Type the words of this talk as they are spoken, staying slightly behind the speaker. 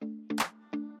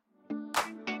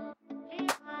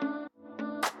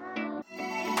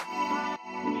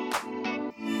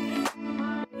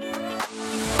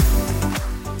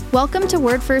Welcome to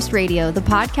Word First Radio, the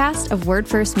podcast of Word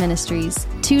First Ministries.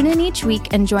 Tune in each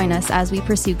week and join us as we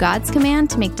pursue God's command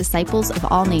to make disciples of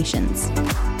all nations.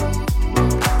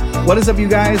 What is up, you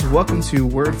guys? Welcome to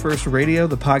Word First Radio,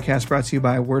 the podcast brought to you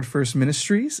by Word First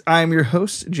Ministries. I'm your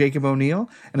host, Jacob O'Neill,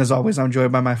 and as always, I'm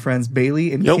joined by my friends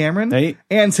Bailey and Cameron. Hey.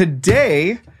 And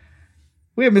today,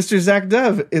 we have Mr. Zack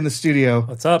Dove in the studio.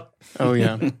 What's up? Oh,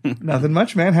 yeah. Nothing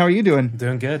much, man. How are you doing?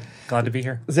 Doing good. Glad to be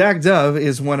here. Zack Dove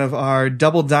is one of our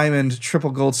double diamond, triple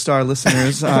gold star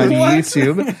listeners on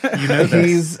YouTube. You know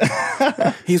this.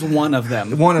 He's one of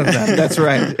them. One of them. That's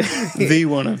right. The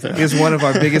one of them. He's one of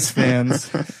our biggest fans.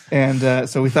 And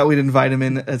so we thought we'd invite him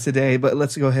in today, but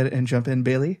let's go ahead and jump in.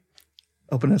 Bailey,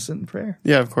 open us in prayer.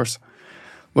 Yeah, of course.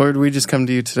 Lord, we just come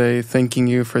to you today thanking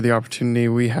you for the opportunity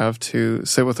we have to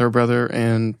sit with our brother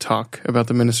and talk about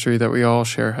the ministry that we all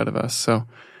share ahead of us. So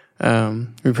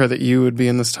we pray that you would be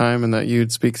in this time and that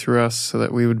you'd speak through us so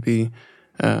that we would be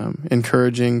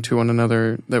encouraging to one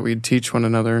another, that we'd teach one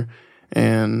another,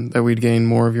 and that we'd gain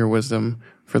more of your wisdom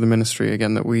for the ministry,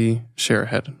 again, that we share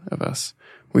ahead of us.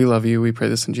 We love you. We pray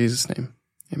this in Jesus' name.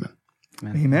 Amen.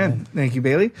 Amen. Thank you,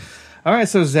 Bailey. All right,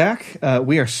 so Zack,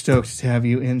 we are stoked to have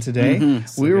you in today.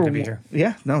 So good to be here.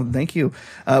 Yeah, no, thank you.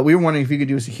 We were wondering if you could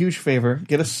do us a huge favor,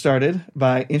 get us started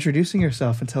by introducing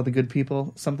yourself and tell the good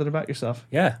people something about yourself.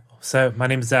 Yeah. So my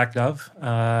name is Zack Dove.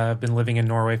 I've been living in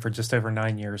Norway for just over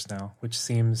 9 years now, which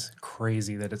seems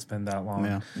crazy that it's been that long.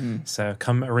 Yeah. So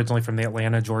come originally from the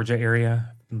Atlanta, Georgia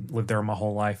area. Lived there my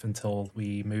whole life until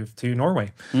we moved to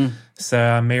Norway. So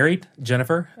I'm married,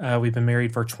 Jennifer. We've been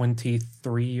married for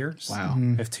 23 years. Wow.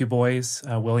 We have 2 boys.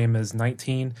 William is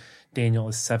 19. Daniel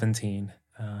is 17.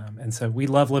 And so we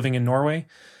love living in Norway.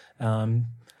 I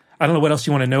don't know what else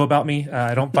you want to know about me.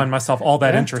 I don't find myself all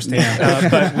that interesting.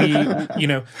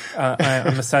 But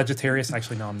I'm a Sagittarius.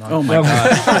 Actually, no, I'm not. Oh, my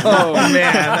God. Oh,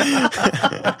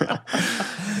 man.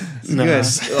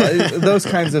 Nice. Good. Those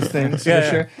kinds of things, for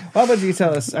sure. Well, how about you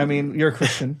tell us? I mean, you're a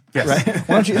Christian, Yes. right?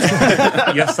 Why don't you?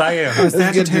 Yes, I am. I'm a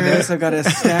Sagittarius. I've got a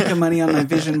stack of money on my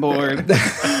vision board.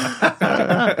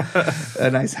 A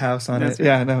nice house on it.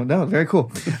 Yeah, no, very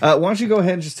cool. Why don't you go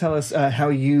ahead and just tell us how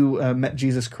you met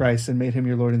Jesus Christ and made him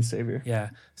your Lord and Savior?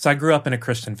 Yeah. So I grew up in a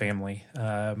Christian family.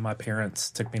 My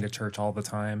parents took me to church all the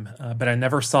time, but I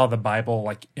never saw the Bible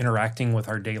like interacting with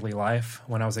our daily life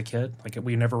when I was a kid. Like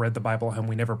we never read the Bible at home.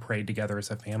 We never prayed together as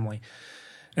a family.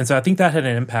 And so I think that had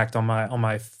an impact on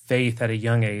my faith at a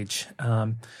young age.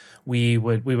 We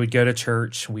would go to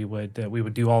church. We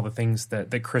would do all the things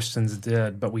that Christians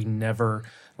did, but we never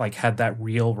like had that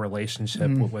real relationship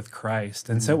with Christ.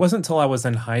 And so it wasn't until I was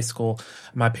in high school,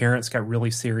 my parents got really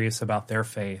serious about their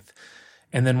faith.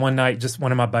 And then one night, just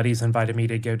one of my buddies invited me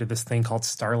to go to this thing called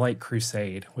Starlight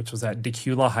Crusade, which was at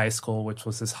Decula High School, which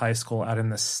was this high school out in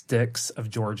the sticks of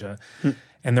Georgia.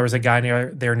 And there was a guy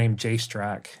there named Jay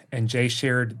Strack, and Jay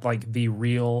shared like the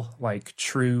real, like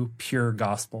true, pure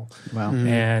gospel. Wow.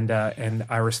 And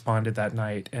I responded that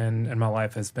night, and my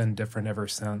life has been different ever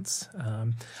since.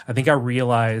 I think I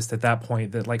realized at that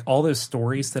point that like all those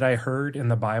stories that I heard in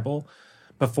the Bible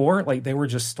before, like they were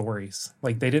just stories.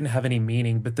 Like they didn't have any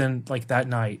meaning. But then like that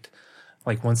night,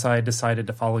 like once I decided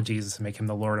to follow Jesus and make him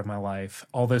the Lord of my life,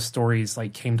 all those stories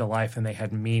like came to life and they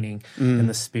had meaning, and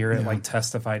the Spirit like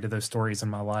testified to those stories in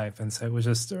my life. And so it was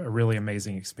just a really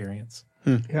amazing experience.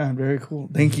 Yeah, very cool.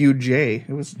 Thank you, Jay.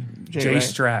 It was Jay right?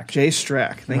 Strack. Jay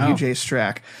Strack. Thank you, Jay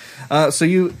Strack. So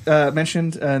you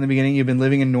mentioned in the beginning you've been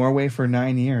living in Norway for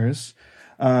 9 years.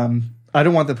 I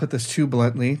don't want to put this too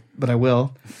bluntly, but I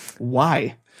will.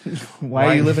 Why?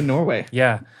 Why do you live in Norway?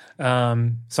 Yeah.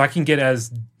 So I can get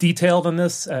as detailed on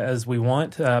this as we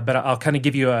want, but I'll kind of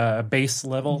give you a base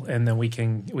level, and then we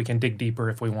can dig deeper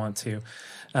if we want to.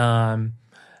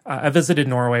 I visited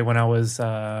Norway when I was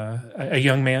a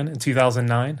young man in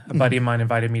 2009. A buddy of mine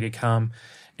invited me to come.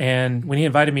 And when he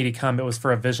invited me to come, it was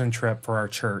for a vision trip for our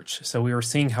church. So we were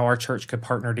seeing how our church could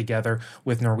partner together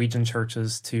with Norwegian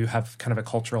churches to have kind of a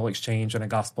cultural exchange and a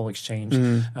gospel exchange.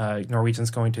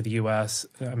 Norwegians going to the U.S.,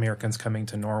 Americans coming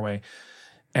to Norway.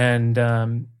 And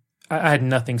I had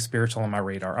nothing spiritual on my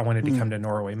radar. I wanted to come to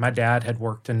Norway. My dad had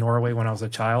worked in Norway when I was a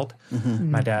child.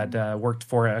 My dad worked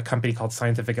for a company called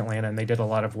Scientific Atlanta, and they did a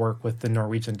lot of work with the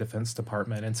Norwegian Defense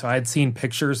Department. And so I had seen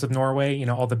pictures of Norway, you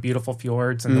know, all the beautiful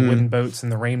fjords and the wooden boats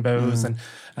and the rainbows and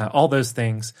all those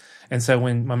things. And so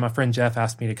when my friend Jeff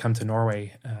asked me to come to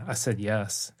Norway, I said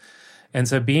yes. And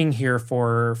so being here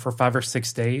for 5 or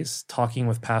 6 days, talking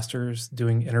with pastors,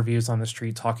 doing interviews on the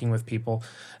street, talking with people,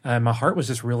 my heart was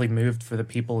just really moved for the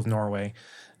people of Norway.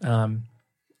 And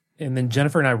then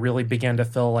Jennifer and I really began to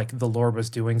feel like the Lord was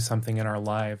doing something in our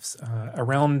lives.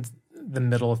 Around the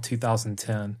middle of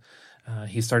 2010,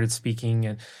 he started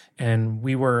speaking, and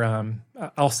we were.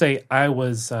 I'll say I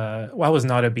was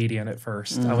not obedient at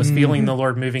first. I was feeling the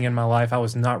Lord moving in my life. I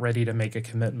was not ready to make a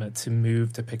commitment to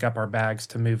move, to pick up our bags,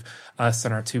 to move us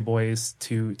and our two boys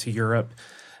to Europe.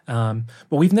 But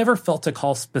we've never felt a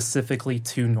call specifically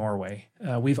to Norway.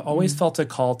 We've always felt a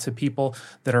call to people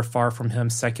that are far from Him,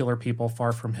 secular people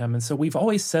far from Him. And so we've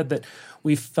always said that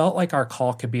we felt like our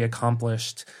call could be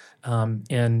accomplished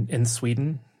in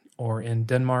Sweden or in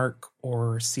Denmark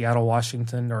or Seattle,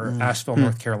 Washington, or Asheville,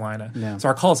 North Carolina. Yeah. So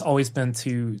our call has always been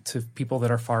to people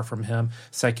that are far from Him,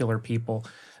 secular people.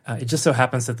 It just so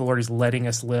happens that the Lord is letting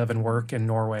us live and work in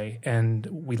Norway, and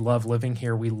we love living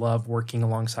here. We love working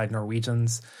alongside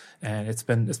Norwegians, and it's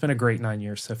been a great 9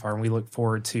 years so far, and we look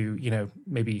forward to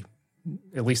maybe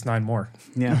at least 9 more.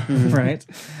 Yeah, right.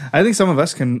 I think some of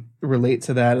us can relate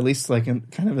to that, at least like in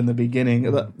the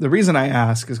beginning. The reason I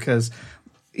ask is because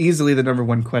easily the number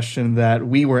one question that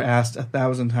we were asked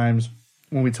 1,000 times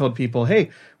when we told people, "Hey,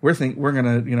 we're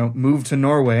going to move to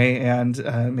Norway and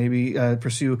maybe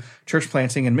pursue church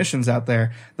planting and missions out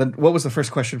there." Then what was the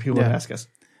first question people would ask us?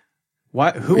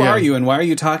 Who are you, and why are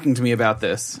you talking to me about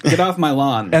this? Get off my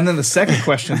lawn. And then the second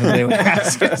question that they would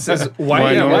ask us is,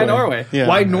 "Why Norway? Why Norway? Yeah.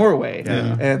 Why Norway?"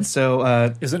 Yeah. And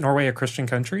so, is it Norway a Christian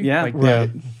country? Yeah, right.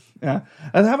 Yeah.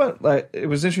 And how about it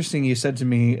was interesting. You said to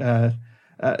me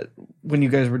when you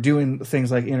guys were doing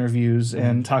things like interviews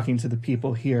and talking to the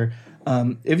people here.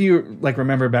 If you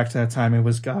remember back to that time, it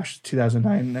was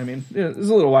 2009. I mean, it was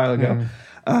a little while ago.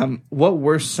 What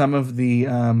were some of the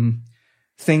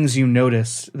things you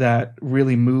noticed that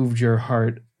really moved your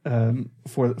heart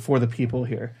for the people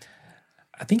here?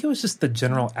 I think it was just the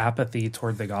general apathy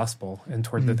toward the gospel and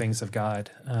toward the things of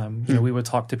God. We would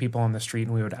talk to people on the street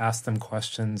and we would ask them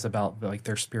questions about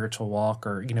their spiritual walk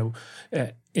or,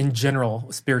 in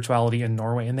general, spirituality in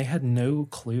Norway. And they had no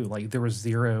clue. There was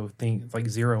zero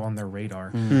on their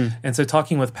radar. And so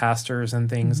talking with pastors and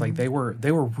things, they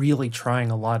were really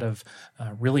trying a lot of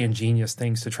really ingenious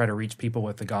things to try to reach people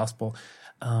with the gospel.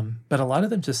 But a lot of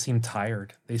them just seemed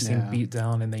tired. They seemed beat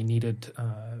down, and they needed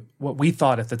what we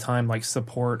thought at the time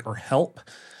support or help,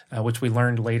 which we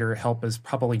learned later help is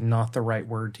probably not the right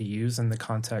word to use in the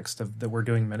context of that we're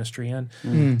doing ministry in.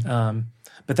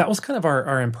 But that was kind of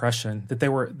our impression that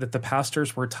the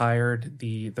pastors were tired,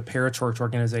 the parachurch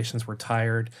organizations were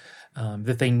tired,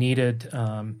 that they needed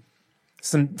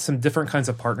some different kinds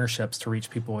of partnerships to reach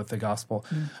people with the gospel.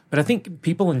 But I think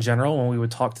people in general, when we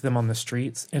would talk to them on the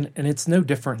streets, and it's no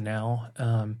different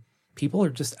now, people are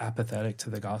just apathetic to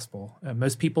the gospel.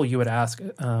 Most people you would ask,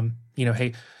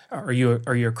 hey, are you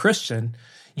a Christian?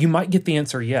 You might get the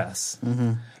answer yes,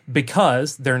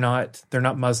 because they're not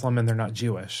Muslim and they're not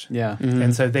Jewish. Yeah.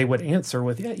 And so they would answer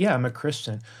with, yeah, I'm a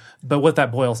Christian. But what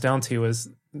that boils down to is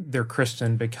they're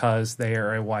Christian because they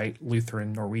are a white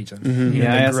Lutheran Norwegian.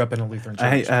 They grew up in a Lutheran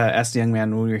church. I asked a young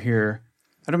man when we were here,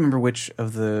 I don't remember which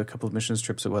of the couple of missions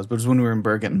trips it was, but it was when we were in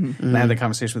Bergen. And I had a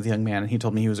conversation with a young man, and he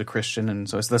told me he was a Christian. And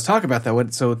so I said, let's talk about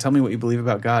that. So tell me what you believe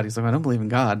about God. He's like, I don't believe in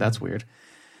God. That's weird.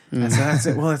 I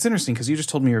said, well, that's interesting because you just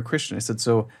told me you're a Christian. I said,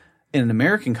 so in an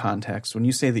American context, when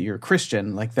you say that you're a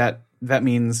Christian, that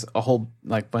means a whole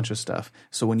bunch of stuff.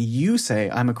 So when you say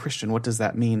I'm a Christian, what does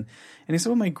that mean? And he said,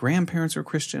 well, my grandparents are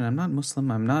Christian. I'm not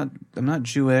Muslim. I'm not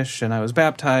Jewish. And I was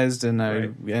baptized and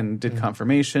and did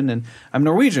confirmation. And I'm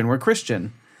Norwegian. We're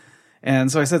Christian.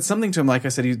 And so I said something to him, like I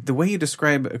said, the way you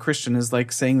describe a Christian is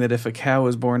like saying that if a cow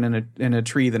is born in a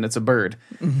tree, then it's a bird.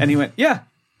 And he went, yeah.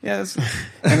 Yes,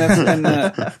 and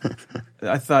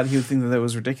I thought he would think that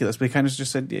was ridiculous, but he kind of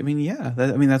just said, I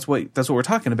mean, that's what we're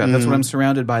talking about. That's what I'm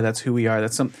surrounded by. That's who we are.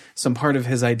 That's some part of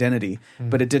his identity,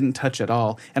 but it didn't touch at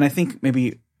all. And I think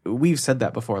maybe we've said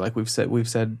that before. Like we've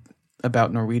said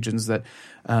about Norwegians that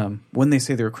when they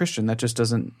say they're a Christian, that just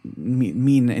doesn't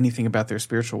mean anything about their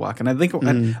spiritual walk. And I think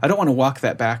I don't want to walk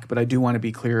that back, but I do want to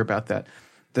be clear about that.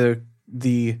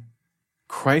 The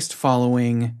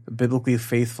Christ-following, biblically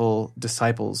faithful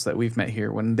disciples that we've met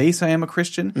here, when they say I'm a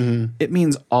Christian, it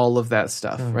means all of that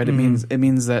stuff, right? It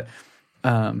means that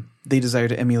they desire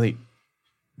to emulate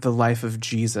the life of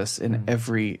Jesus in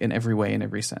every way, in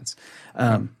every sense.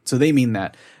 So they mean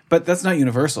that, but that's not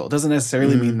universal. It doesn't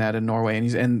necessarily mean that in Norway.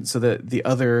 And so the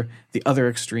other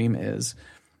extreme is,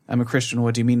 I'm a Christian.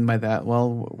 What do you mean by that?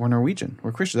 Well, we're Norwegian.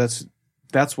 We're Christian.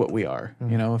 That's what we are.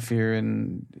 If you're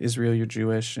in Israel, you're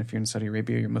Jewish. If you're in Saudi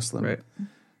Arabia, you're Muslim. Right.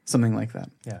 Something like that.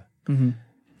 Yeah.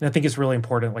 And I think it's really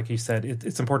important, like you said,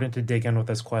 it's important to dig in with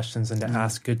those questions and to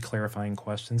ask good clarifying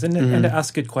questions and to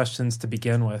ask good questions to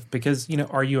begin with. Because,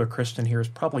 are you a Christian here is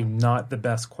probably not the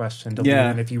best question to leave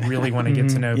in if you really want to get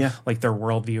to know like their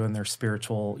worldview and their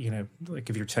spiritual,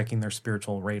 like if you're checking their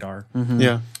spiritual radar.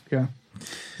 Yeah.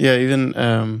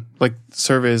 Even like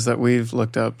surveys that we've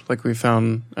looked up, like we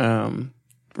found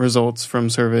results from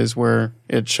surveys where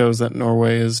it shows that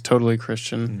Norway is totally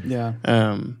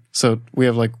Christian. So we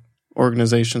have like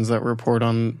organizations that report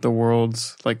on the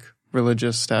world's like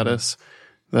religious status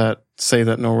that say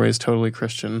that Norway is totally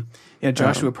Christian. Yeah,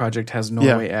 Joshua Project has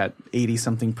Norway at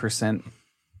 80-something%.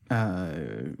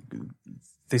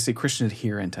 They say Christian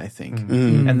adherent, I think,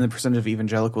 and the percentage of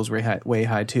evangelicals way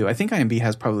high too. I think IMB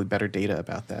has probably better data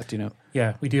about that. Do you know?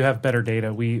 Yeah, we do have better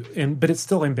data. But it's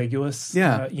still ambiguous.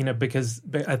 Yeah, because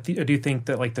I do think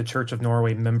that like the Church of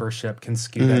Norway membership can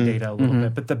skew that data a little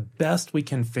bit. But the best we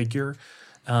can figure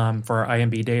for our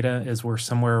IMB data is we're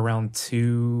somewhere around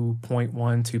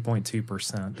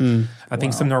 2.1-2.2%. I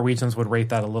think some Norwegians would rate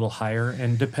that a little higher,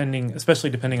 and especially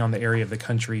depending on the area of the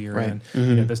country you're in,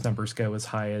 those numbers go as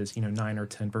high as 9 or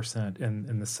 10%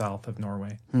 in the south of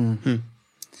Norway.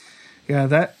 Yeah,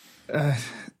 that I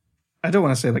don't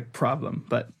want to say like problem,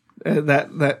 but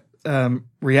that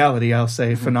reality, I'll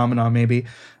say phenomenon maybe,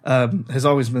 has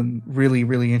always been really,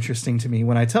 really interesting to me.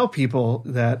 When I tell people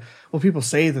that, people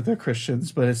say that they're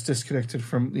Christians, but it's disconnected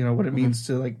from, what it means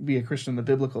to like be a Christian in the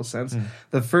biblical sense.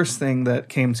 The first thing that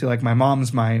came to like my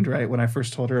mom's mind, right, when I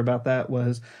first told her about that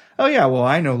was, oh yeah, well,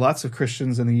 I know lots of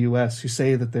Christians in the U.S. who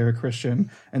say that they're a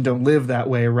Christian and don't live that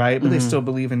way, right? But they still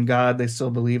believe in God, they still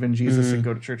believe in Jesus and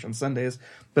go to church on Sundays,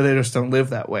 but they just don't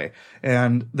live that way.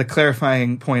 And the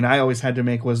clarifying point I always had to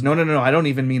make was, no, I don't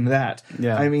even mean that.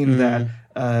 Yeah. I mean that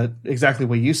exactly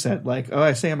what you said, like, oh,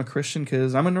 I say I'm a Christian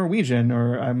because I'm a Norwegian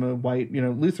or I'm a white,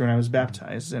 Lutheran, I was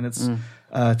baptized, and it's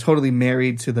totally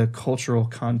married to the cultural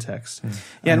context.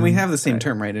 Yeah, and we have the same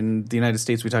term, right? In the United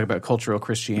States, we talk about cultural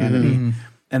Christianity.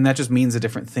 And that just means a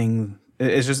different thing.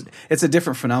 It's a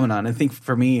different phenomenon. I think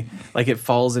for me, like it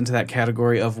falls into that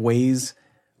category of ways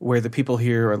where the people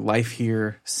here or life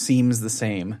here seems the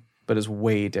same, but is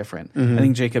way different. I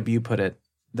think, Jacob, you put it,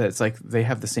 that it's like they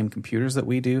have the same computers that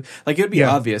we do. Like it would be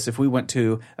obvious if we went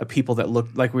to a people that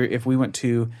looked like if we went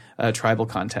to a tribal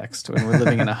context and we're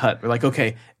living in a hut, we're like,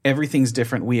 okay, everything's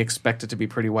different. We expect it to be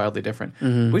pretty wildly different.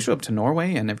 We show up to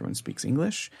Norway and everyone speaks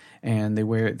English, and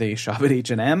they shop at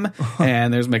H&M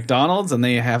and there's McDonald's and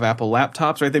they have Apple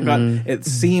laptops, right? They've got, it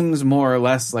seems more or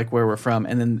less like where we're from.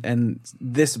 And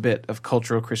this bit of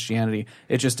cultural Christianity,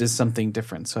 it just is something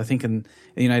different. So I think in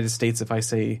the United States, if I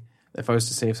was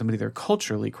to say of somebody they're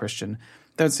culturally Christian,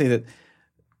 that would say that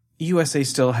USA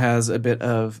still has a bit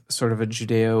of sort of a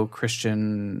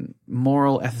Judeo-Christian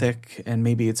moral ethic, and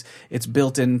maybe it's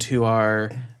built into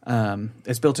our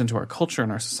culture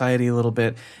and our society a little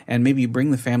bit. And maybe you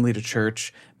bring the family to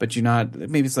church, but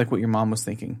maybe it's like what your mom was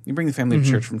thinking. You bring the family to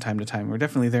church from time to time. We're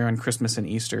definitely there on Christmas and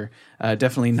Easter.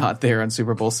 Definitely not there on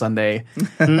Super Bowl Sunday.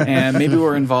 And maybe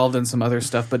we're involved in some other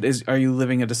stuff, but are you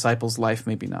living a disciple's life?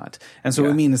 Maybe not. And so what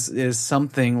we mean is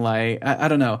something like, I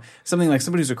don't know, something like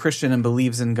somebody who's a Christian and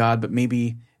believes in God, but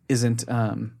maybe isn't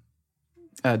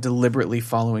deliberately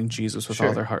following Jesus with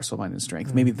all their heart, soul, mind, and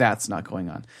strength. Maybe that's not going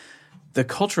on. The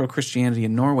cultural Christianity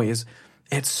in Norway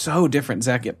it's so different.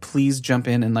 Zach, please jump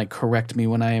in and like correct me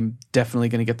when I am definitely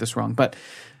going to get this wrong. But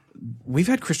we've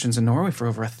had Christians in Norway for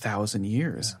over 1,000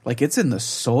 years. Like it's in the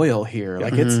soil here.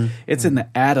 Like it's in the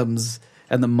atoms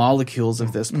and the molecules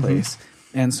of this place.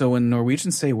 And so when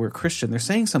Norwegians say we're Christian, they're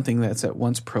saying something that's at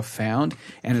once profound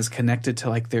and is connected to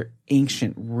like their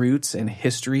ancient roots and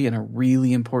history in a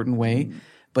really important way.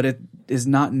 But it is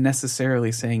not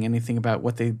necessarily saying anything about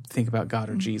what they think about God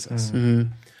or Jesus.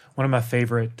 One of my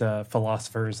favorite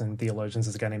philosophers and theologians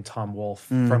is a guy named Tom Wolfe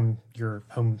from your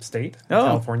home state,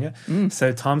 California.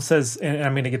 So Tom says, and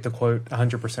I'm going to get the quote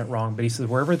 100% wrong, but he says,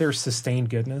 wherever there's sustained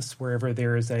goodness, wherever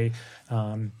there is a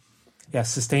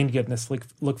sustained goodness,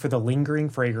 look for the lingering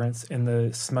fragrance in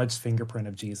the smudged fingerprint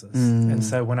of Jesus. And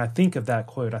so when I think of that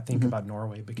quote, I think about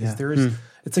Norway, because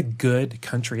it's a good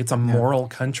country. It's a moral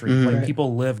country. Like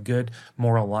people live good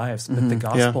moral lives, but the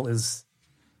gospel is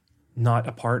not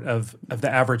a part of the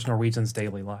average Norwegian's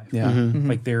daily life.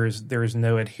 Like there is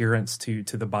no adherence to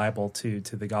the Bible, to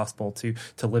the gospel, to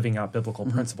living out biblical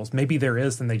principles. Maybe there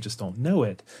is, and they just don't know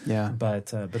it. But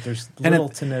there's little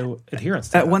to no adherence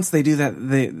to that. Once they do that,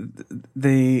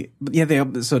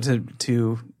 so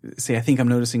to say, I think I'm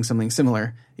noticing something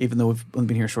similar, even though we've only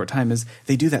been here a short time, is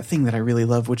they do that thing that I really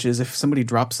love, which is if somebody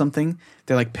drops something,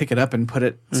 they like pick it up and put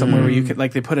it somewhere where you can,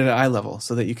 like they put it at eye level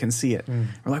so that you can see it.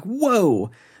 We're like,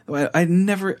 whoa. I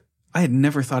I had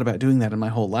never thought about doing that in my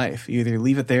whole life. You either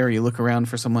leave it there or you look around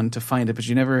for someone to find it, but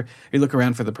you look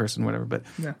around for the person, whatever. But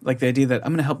like the idea that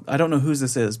I'm going to help, I don't know whose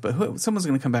this is, but someone's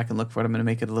going to come back and look for it. I'm going to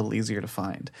make it a little easier to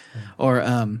find. Or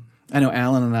I know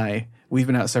Alan and I, we've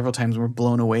been out several times and we're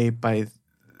blown away by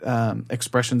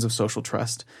expressions of social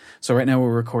trust. So right now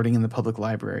we're recording in the public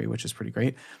library, which is pretty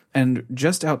great. And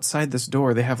just outside this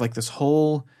door, they have like this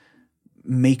whole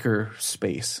maker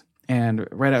space. And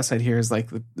right outside here is like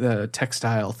the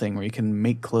textile thing where you can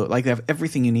make clothes. Like they have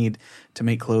everything you need to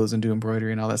make clothes and do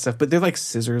embroidery and all that stuff. But they're like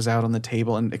scissors out on the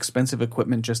table and expensive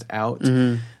equipment just out.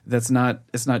 It's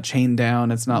not chained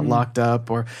down. It's not locked up.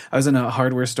 Or I was in a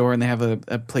hardware store and they have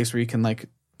a place where you can like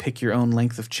pick your own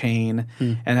length of chain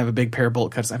and have a big pair of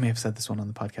bolt cutters. I may have said this one on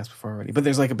the podcast before already, but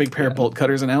there's like a big pair of bolt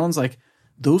cutters, and Alan's like,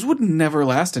 those would never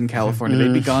last in California.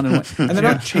 They'd be gone and they're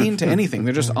not chained to anything.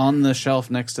 They're just on the shelf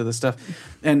next to the stuff.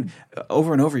 And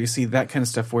over you see that kind of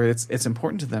stuff where it's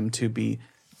important to them to be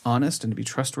honest and to be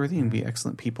trustworthy and be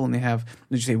excellent people. And they have,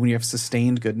 did you say, when you have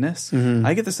sustained goodness,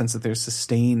 I get the sense that there's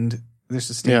sustained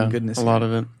goodness. A lot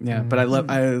of it. Yeah, but I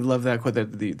love that quote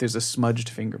that there's a smudged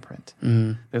fingerprint.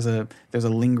 There's a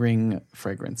lingering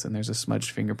fragrance and there's a smudged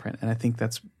fingerprint, and I think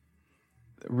that's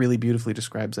really beautifully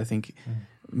describes, I think,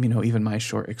 even my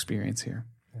short experience here.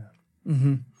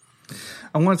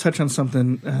 I want to touch on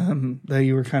something that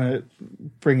you were kind of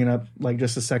bringing up like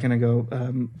just a second ago,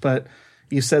 but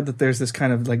you said that there's this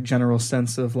kind of like general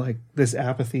sense of like this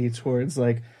apathy towards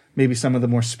like maybe some of the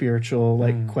more spiritual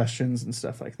like questions and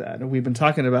stuff like that. And we've been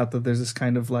talking about that there's this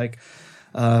kind of like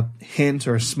hint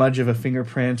or smudge of a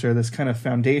fingerprint or this kind of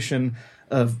foundation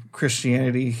of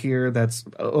Christianity here that's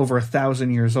over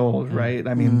 1,000 years old, right?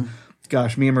 I mean,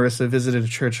 gosh, me and Marissa visited a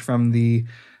church from the,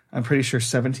 I'm pretty sure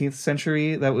 17th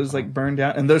century that was like burned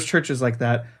down. And those churches like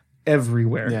that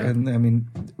everywhere. Yeah. And I mean,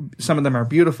 some of them are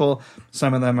beautiful.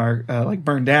 Some of them are like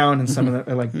burned down, and some of them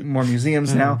are like more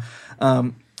museums now.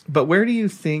 But where do you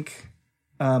think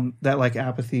that like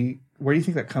apathy, where do you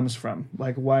think that comes from?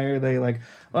 Like, why are they like,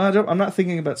 well, I'm not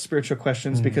thinking about spiritual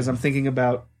questions because I'm thinking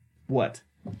about what?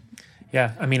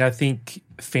 Yeah, I mean, I think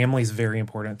family is very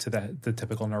important to the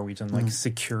typical Norwegian, like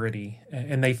security,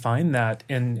 and they find that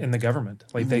in the government.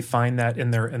 Like they find that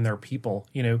in their people.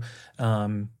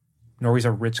 Norway's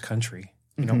a rich country.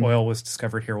 Oil was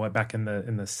discovered here back in the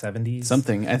 70s.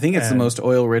 Something. I think it's the most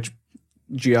oil rich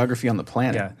geography on the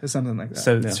planet. Yeah, it's something like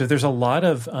that. So there's a lot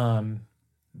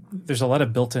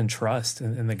of built-in trust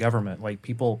in the government. Like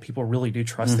people really do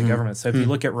trust the government. So if you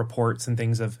look at reports and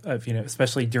things of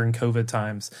especially during COVID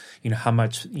times, how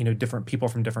much different people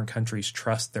from different countries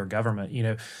trust their government.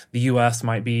 The U.S.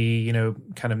 might be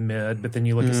kind of mid, but then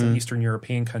you look at some Eastern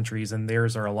European countries and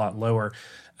theirs are a lot lower.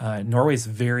 Norway's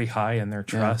very high in their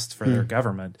trust for their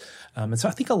government. And so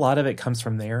I think a lot of it comes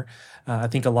from there. I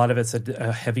think a lot of it's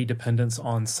a heavy dependence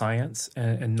on science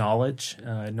and knowledge.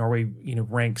 Norway,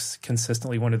 ranks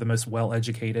consistently one of the most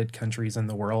well-educated countries in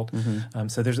the world.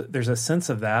 So there's a sense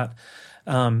of that.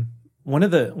 One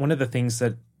of the things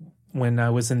that when I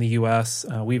was in the U.S.,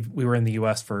 we were in the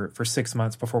U.S. for 6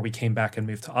 months before we came back and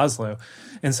moved to Oslo.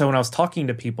 And so when I was talking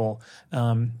to people,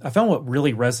 I found what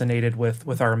really resonated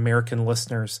with our American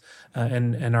listeners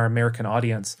and our American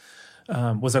audience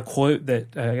was a quote that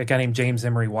a guy named James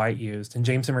Emery White used. And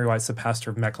James Emery White's the pastor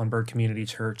of Mecklenburg Community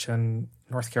Church in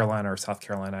North Carolina or South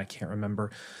Carolina, I can't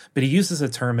remember. But he uses a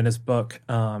term in his book,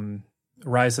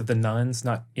 Rise of the Nuns,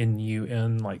 not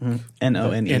N-U-N, like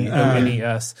N-O-N-E.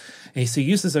 N-O-N-E-S. And so he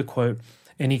uses a quote,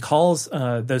 and he calls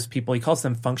those people, he calls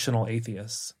them functional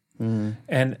atheists.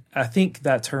 And I think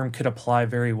that term could apply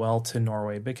very well to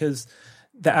Norway, because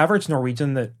the average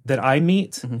Norwegian that I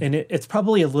meet, and it's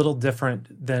probably a little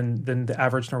different than the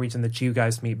average Norwegian that you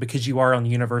guys meet, because you are on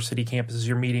university campuses,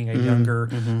 you're meeting a younger,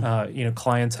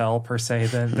 clientele per se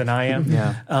than I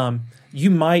am. You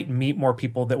might meet more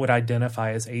people that would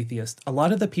identify as atheist. A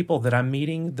lot of the people that I'm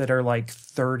meeting that are like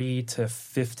 30 to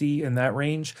 50 in that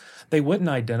range, they wouldn't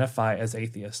identify as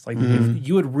atheists. Like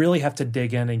you would really have to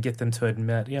dig in and get them to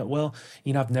admit,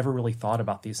 I've never really thought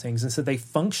about these things. And so they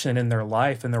function in their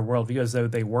life and their worldview as though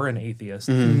they were an atheist,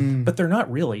 but they're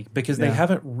not really, because they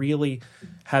haven't really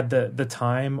had the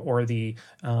time or the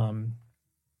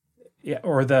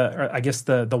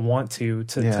the want to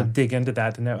dig into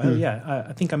that to know,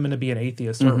 I think I'm going to be an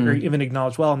atheist, or even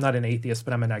acknowledge, I'm not an atheist,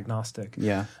 but I'm an agnostic.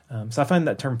 So I find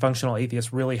that term functional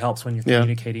atheist really helps when you're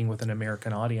communicating with an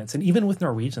American audience, and even with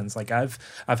Norwegians. Like I've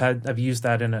used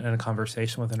that in a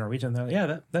conversation with a Norwegian.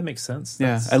 That makes sense.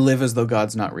 I live as though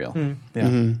God's not real.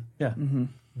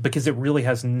 Because it really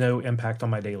has no impact on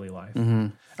my daily life.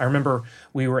 I remember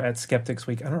we were at Skeptics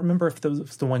Week. I don't remember if that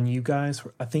was the one you guys,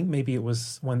 I think maybe it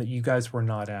was one that you guys were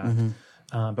not at.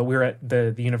 but we were at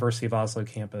the University of Oslo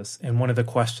campus, and one of the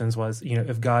questions was,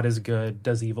 if God is good,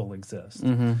 does evil exist?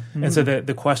 Mm-hmm. And so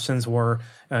the questions were,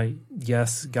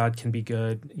 yes, God can be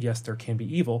good. Yes, there can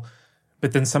be evil.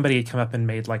 But then somebody had come up and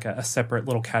made like a separate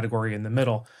little category in the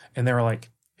middle, and they were like,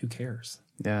 who cares?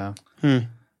 Yeah.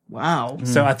 Wow.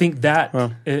 So I think that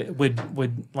it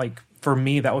would like, for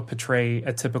me, that would portray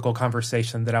a typical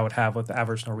conversation that I would have with the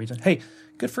average Norwegian. Hey,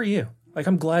 good for you. Like,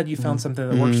 I'm glad you found something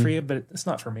that works for you, but it's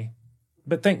not for me.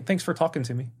 But thanks for talking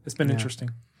to me. It's been interesting.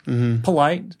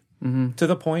 Polite, to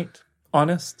the point,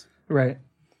 honest. Right.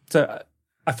 So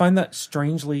I find that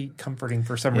strangely comforting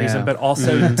for some reason, but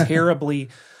also terribly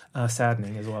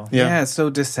saddening as well. Yeah, it's so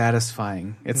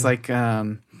dissatisfying. It's like,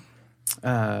 no,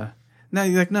 you're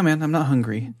like, no, man, I'm not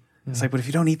hungry. It's like, but if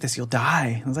you don't eat this, you'll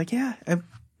die. I was like, yeah,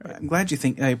 I'm glad you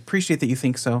think. I appreciate that you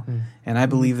think so, and I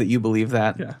believe that you believe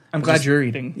that. Yeah, I'm glad you're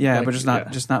eating. Yeah, like,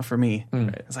 but just not for me.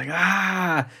 It's like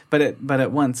but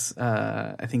at once,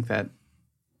 I think that.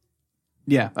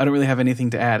 Yeah, I don't really have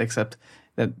anything to add except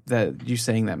that you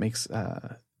saying that makes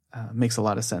a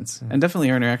lot of sense, and definitely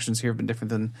our interactions here have been different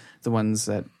than the ones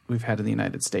that we've had in the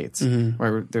United States,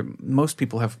 where most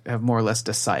people have more or less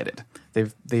decided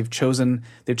they've chosen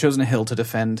a hill to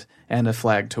defend and a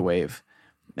flag to wave.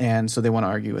 And so they want to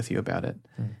argue with you about it.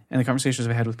 And the conversations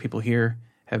I've had with people here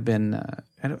have been,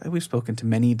 we've spoken to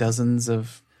many dozens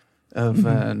of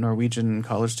Norwegian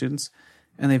college students,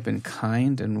 and they've been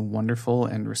kind and wonderful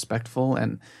and respectful,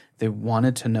 and they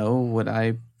wanted to know what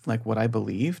I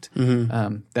believed.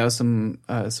 That was some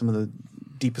of the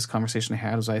deepest conversation I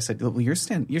had. Was I said, well, you're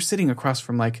sitting across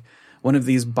from like one of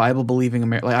these Bible believing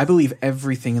Americans. Like, I believe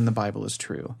everything in the Bible is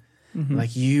true.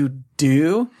 Like, you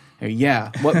do. Yeah,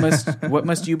 what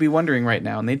must you be wondering right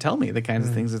now? And they tell me the kinds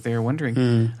of things that they are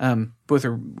wondering. Both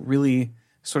are really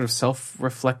sort of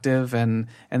self-reflective, and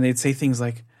they'd say things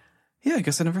like, "Yeah, I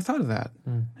guess I never thought of that."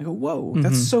 I go, "Whoa,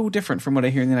 that's so different from what I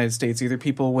hear in the United States." Either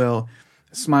people will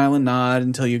smile and nod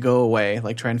until you go away,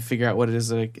 like try and figure out what it is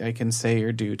that I can say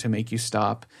or do to make you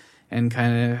stop, and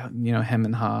kind of hem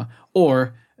and haw,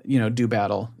 or do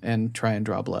battle and try and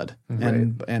draw blood,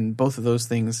 and both of those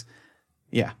things,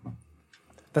 yeah.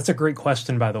 That's a great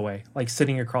question, by the way. Like,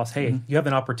 sitting across, hey, you have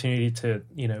an opportunity to,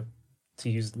 to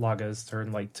use Laga's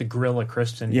term, like to grill a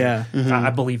Christian. Yeah.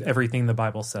 I believe everything the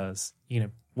Bible says.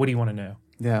 What do you want to know?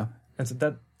 Yeah. And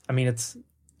so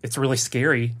it's really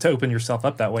scary to open yourself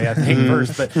up that way, I think,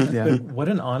 first. But, but what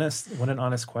an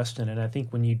honest question. And I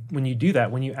think when you do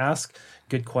that, when you ask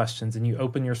good questions and you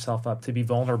open yourself up to be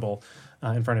vulnerable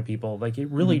in front of people, like,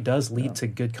 it really does lead to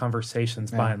good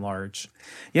conversations by and large.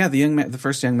 Yeah, the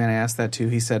first young man I asked that to,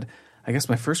 he said, I guess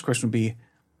my first question would be,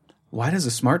 why does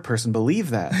a smart person believe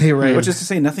that? Right. Which is to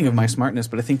say nothing of my smartness,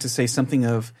 but I think to say something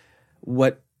of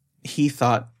what he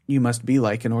thought you must be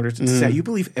like in order to say you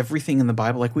believe everything in the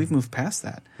Bible. Like, we've moved past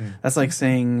that. That's like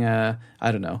saying I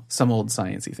don't know, some old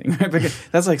sciencey thing, right?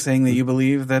 That's like saying that you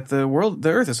believe that the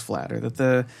earth is flat, or that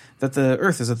the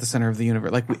earth is at the center of the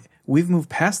universe. Like, we've moved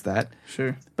past that.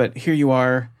 Sure. But here you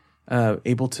are,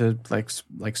 able to like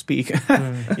speak.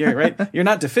 You're right. You're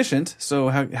not deficient. So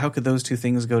how could those two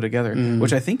things go together?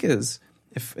 Which I think is,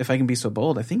 if I can be so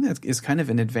bold, I think that is kind of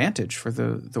an advantage for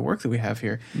the work that we have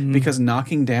here, because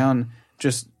knocking down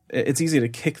it's easy to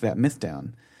kick that myth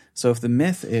down. So if the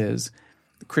myth is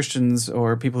Christians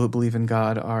or people who believe in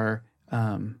God are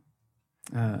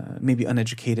maybe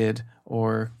uneducated,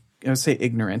 or I would say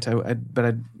ignorant, but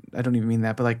I don't even mean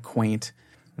that, but like quaint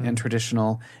and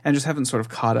traditional, and just haven't sort of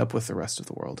caught up with the rest of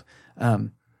the world.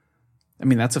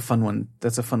 That's a fun one.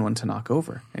 That's a fun one to knock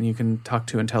over, and you can talk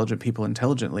to intelligent people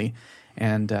intelligently.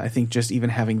 And I think just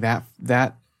even having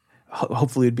that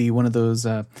hopefully it'd be one of those,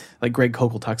 like Greg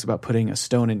Kokel talks about, putting a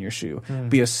stone in your shoe.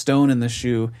 Be a stone in the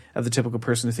shoe of the typical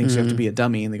person who thinks you have to be a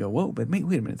dummy, and they go, whoa, but wait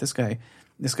a minute, this guy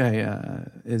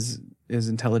is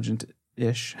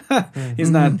intelligent-ish. He's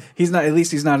not, at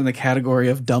least he's not in the category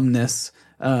of dumbness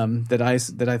that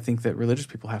I think that religious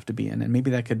people have to be in. And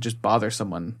maybe that could just bother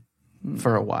someone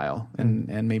for a while,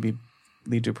 and maybe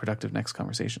lead to a productive next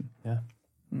conversation. Yeah.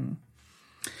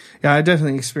 Yeah, I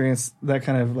definitely experienced that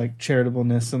kind of like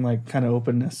charitableness and like kind of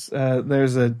openness.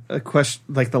 There's a question,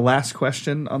 like the last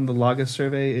question on the Logos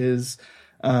survey is,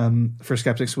 for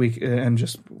Skeptics Week, and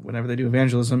just whenever they do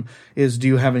evangelism, is, do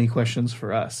you have any questions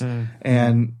for us?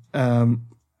 And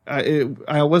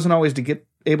I wasn't always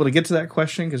able to get to that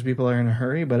question because people are in a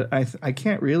hurry, but I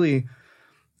can't really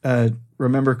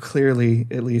remember clearly,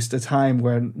 at least, a time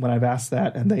when I've asked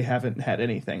that and they haven't had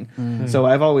anything. So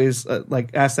I've always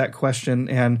asked that question,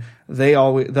 and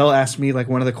they'll ask me like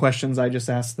one of the questions I just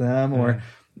asked them, or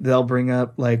they'll bring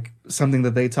up like something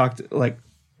that they talked, like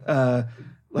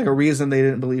like a reason they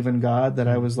didn't believe in God that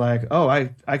I was like, oh, I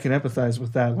can empathize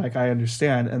with that. Like, I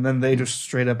understand. And then they just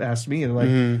straight up asked me,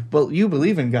 like, well, you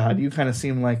believe in God. You kind of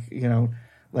seem like,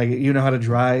 like you know how to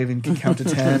drive and can count to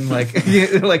 10. Like,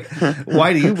 like,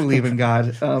 why do you believe in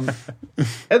God?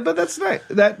 But that's nice.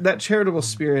 That charitable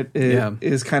spirit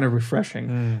is kind of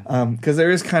refreshing. Because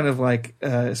there is kind of like,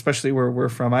 especially where we're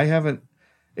from, I haven't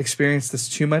experienced this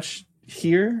too much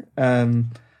here.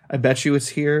 I bet you it's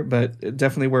here, but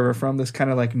definitely where we're from, this kind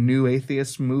of like new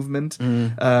atheist movement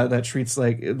that treats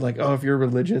like, oh, if you're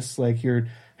religious, like your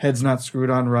head's not screwed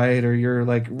on right, or you're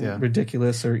like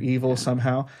ridiculous or evil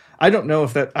somehow. I don't know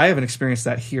if that, I haven't experienced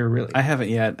that here really. I haven't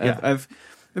yet. Yeah. There've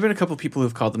been a couple of people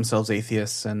who've called themselves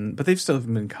atheists, but they've still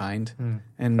been kind.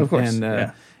 And of course,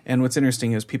 and what's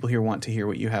interesting is people here want to hear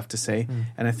what you have to say.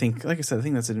 And I think, like I said, I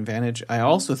think that's an advantage. I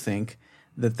also think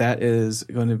that is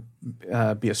going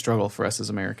to be a struggle for us as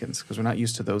Americans, because we're not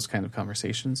used to those kind of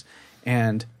conversations.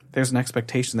 And there's an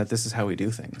expectation that this is how we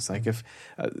do things. Like, if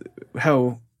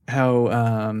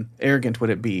how arrogant would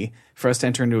it be for us to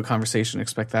enter into a conversation and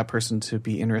expect that person to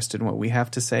be interested in what we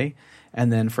have to say,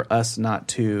 and then for us not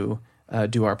to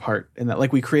do our part in that?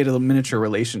 Like, we create a miniature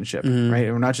relationship, right?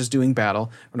 And we're not just doing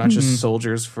battle. We're not just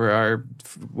soldiers for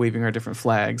waving our different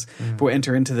flags, but we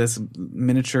enter into this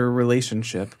miniature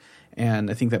relationship.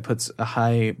 And I think that puts a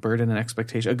high burden and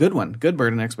expectation, a good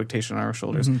burden and expectation on our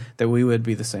shoulders, that we would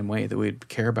be the same way, that we'd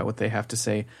care about what they have to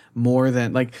say more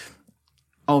than, like,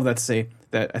 all of that to say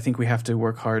that I think we have to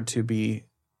work hard to be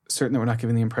certain that we're not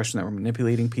giving the impression that we're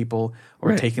manipulating people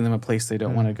or taking them a place they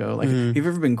don't want to go. Like, have you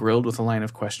ever been grilled with a line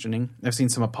of questioning? I've seen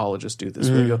some apologists do this,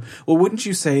 where you go, well, wouldn't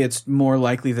you say it's more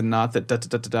likely than not that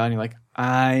da-da-da-da-da? And you're like,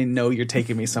 I know you're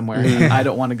taking me somewhere. And I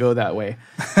don't want to go that way.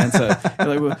 And so you're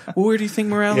like, well, where do you think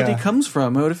morality comes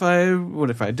from? What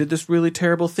if I did this really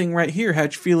terrible thing right here?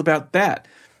 How'd you feel about that?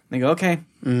 They go, okay,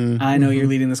 I know you're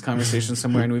leading this conversation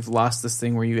somewhere, and we've lost this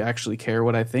thing where you actually care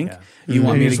what I think. You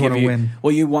want me to give you win.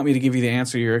 Well, you want me to give you the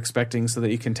answer you're expecting, so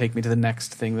that you can take me to the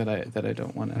next thing that I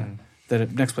don't want to.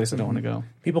 Next place I don't want to go.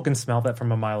 People can smell that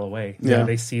from a mile away. Yeah.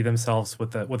 They see themselves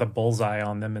with a bullseye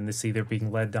on them, and they see they're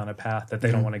being led down a path that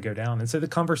they don't want to go down. And so the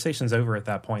conversation's over at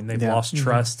that point. And they've lost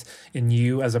trust in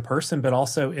you as a person, but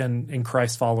also in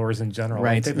Christ followers in general.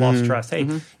 Right. Like, they've lost trust. Hey,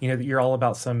 you're all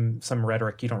about some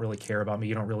rhetoric. You don't really care about me.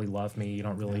 You don't really love me. You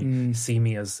don't really see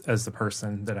me as the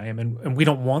person that I am. And we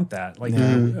don't want that. Like,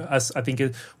 us, I think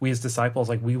we as disciples,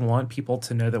 like, we want people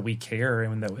to know that we care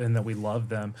and that we love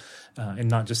them, and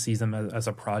not just see them as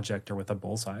a project or with a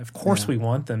bullseye. Of course we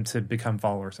want them to become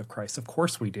followers of Christ. Of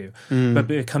course we do. But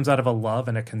it comes out of a love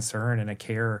and a concern and a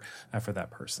care for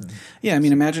that person. Yeah, I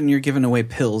mean, imagine you're giving away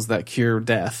pills that cure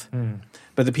death,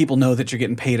 but the people know that you're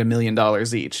getting paid $1 million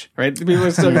each, right? The people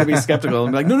are still going to be skeptical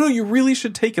and be like, no, you really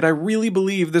should take it. I really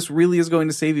believe this really is going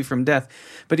to save you from death.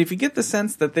 But if you get the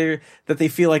sense that they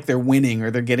feel like they're winning or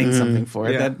they're getting something for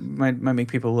it, that might make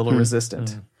people a little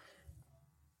resistant.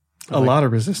 A lot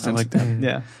of resistance. I like that.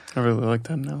 Yeah. I really like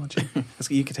that analogy.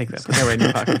 You can take that. Put that right in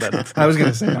your pocket, bud. I was going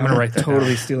to say, I'm going to write that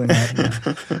totally stealing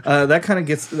that. That kind of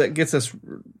gets us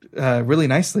really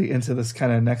nicely into this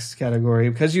kind of next category,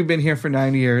 because you've been here for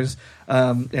 9 years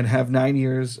and have 9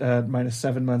 years minus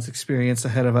 7 months experience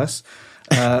ahead of us.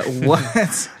 How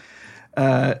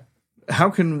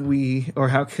can we, or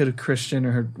how could a Christian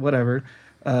or whatever,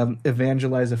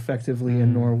 evangelize effectively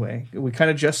in Norway? We kind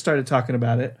of just started talking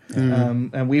about it,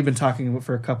 and we've been talking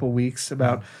for a couple weeks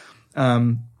about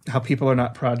how people are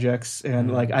not projects.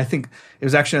 And like, I think it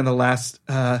was actually in the last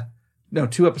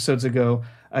 2 episodes ago,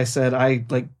 I said I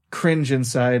like cringe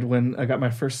inside when I got my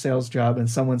first sales job and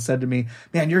someone said to me,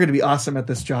 man, you're going to be awesome at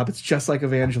this job. It's just like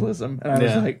evangelism. And I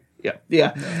was like,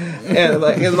 yeah.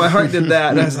 And my heart did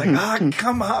that. And I was like,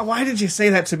 come on. Why did you say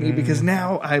that to me? Because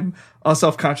now I'm all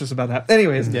self-conscious about that.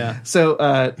 Anyways,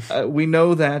 so we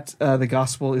know that the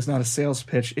gospel is not a sales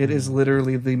pitch. It is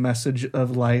literally the message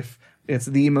of life. It's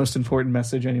the most important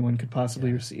message anyone could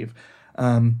possibly receive.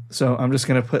 So I'm just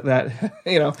going to put that,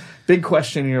 big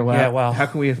question in your lap. Yeah, wow. How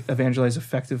can we evangelize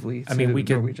effectively to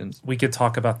Norwegians? We could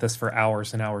talk about this for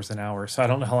hours and hours and hours. So I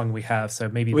don't know how long we have. So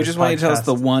maybe we just want you to tell us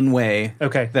the one way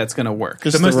that's going to work.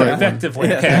 The most effective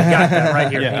way. Okay, I got that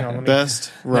right here. Hang on,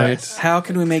 Best, right. Yes. How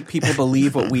can we make people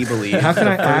believe what we believe? How can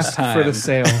I ask for the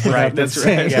sale? Right, that's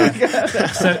right.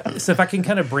 Yeah. So if I can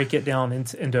kind of break it down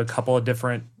into a couple of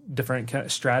different kind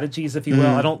of strategies, if you will.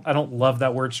 I don't love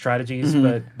that word strategies,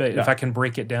 but if I can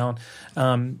break it down,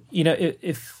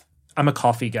 if I'm a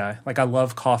coffee guy, like I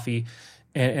love coffee,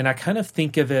 And I kind of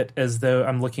think of it as though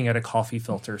I'm looking at a coffee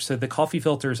filter. So the coffee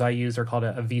filters I use are called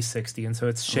a V60, and so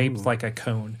it's shaped like a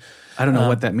cone. I don't know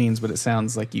what that means, but it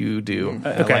sounds like you do.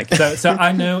 Okay, so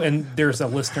I know, and there's a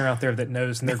listener out there that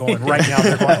knows, and they're going right now.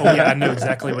 They're going, "Oh yeah, I know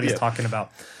exactly what he's talking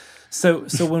about." So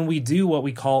when we do what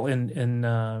we call in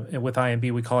with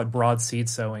IMB, we call it broad seed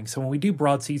sowing. So when we do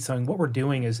broad seed sowing, what we're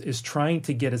doing is trying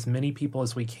to get as many people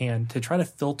as we can to try to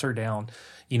filter down,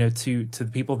 to the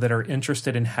people that are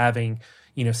interested in having,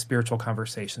 spiritual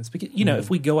conversations. Because, if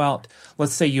we go out,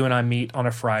 let's say you and I meet on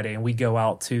a Friday and we go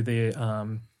out to the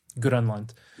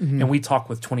Grönland and we talk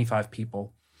with 25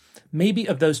 people. Maybe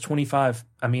of those 25,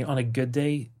 on a good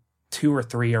day, 2 or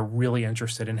 3 are really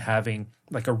interested in having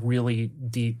like a really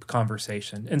deep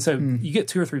conversation. And so you get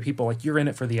 2 or 3 people, like you're in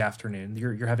it for the afternoon,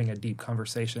 you're having a deep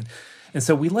conversation. And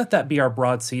so we let that be our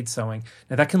broad seed sowing.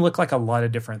 Now that can look like a lot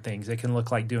of different things. It can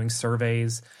look like doing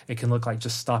surveys. It can look like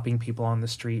just stopping people on the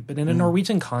street. But in a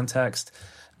Norwegian context,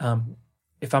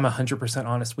 if I'm 100%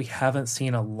 honest, we haven't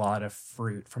seen a lot of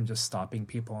fruit from just stopping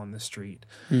people on the street.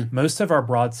 Most of our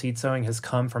broad seed sowing has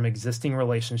come from existing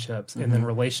relationships and then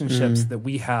relationships that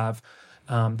we have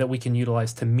that we can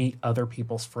utilize to meet other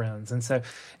people's friends. And so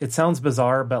it sounds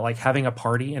bizarre, but like having a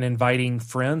party and inviting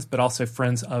friends, but also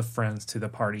friends of friends to the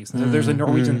parties. So there's a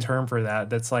Norwegian term for that.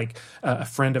 That's like a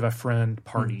friend of a friend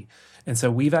party. And so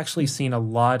we've actually seen a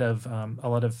lot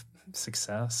of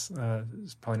success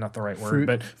is probably not the right word,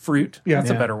 but fruit. Yeah, that's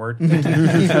a better word.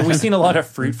 We've seen a lot of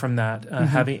fruit from that,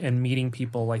 having and meeting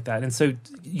people like that. And so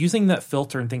using that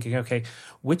filter and thinking, okay,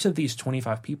 which of these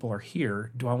 25 people are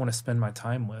here do I want to spend my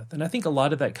time with? And I think a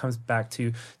lot of that comes back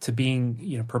to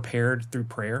being, prepared through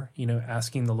prayer,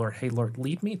 asking the Lord, hey, Lord,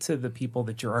 lead me to the people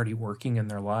that you're already working in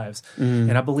their lives.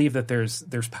 And I believe that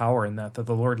there's power in that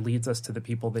the Lord leads us to the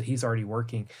people that he's already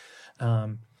working.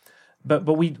 But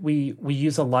we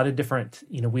use a lot of different,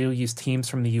 we'll use teams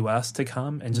from the U.S. to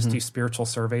come and just do spiritual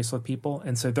surveys with people.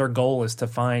 And so their goal is to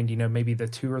find, maybe the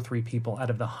 2 or 3 people out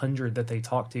of the 100 that they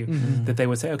talk to that they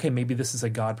would say, okay, maybe this is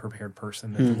a God-prepared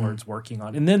person that the Lord's working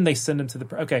on. And then they send them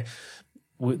to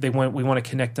we want to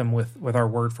connect them with our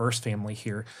Word First family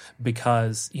here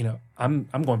because, I'm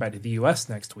going back to the U.S.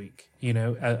 next week,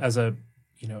 as a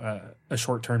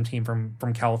short-term team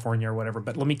from California or whatever,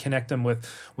 but let me connect them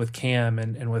with Cam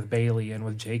and with Bailey and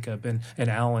with Jacob and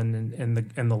Alan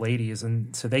and the ladies,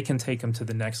 and so they can take them to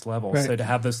the next level. Right. So to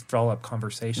have those follow-up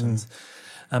conversations,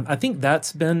 I think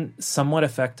that's been somewhat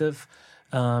effective.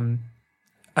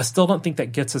 I still don't think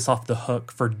that gets us off the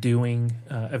hook for doing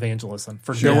evangelism,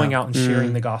 for going out and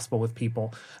sharing the gospel with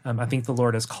people. I think the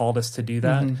Lord has called us to do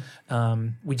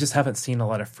that. We just haven't seen a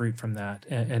lot of fruit from that,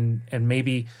 and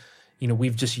maybe.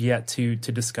 We've just yet to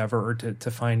discover or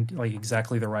to find like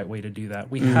exactly the right way to do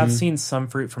that. We have seen some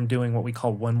fruit from doing what we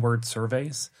call one-word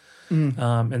surveys.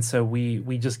 And so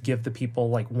we just give the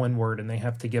people like one word and they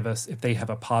have to give us if they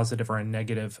have a positive or a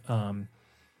negative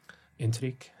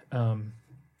intake.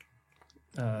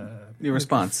 Your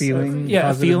response. Feeling.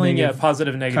 A feeling,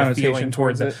 positive, negative feeling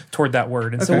toward that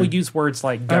word. And so we'll use words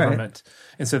like government. Right.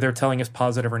 And so they're telling us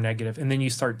positive or negative. And then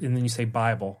you say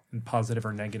Bible, and positive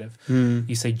or negative.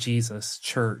 You say Jesus,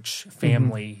 church,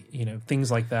 family,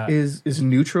 things like that. Is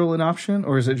neutral an option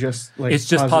or is it just like it's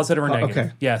just positive or negative?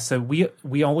 Okay. Yeah. So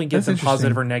we only get them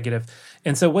positive or negative.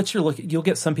 And so what you'll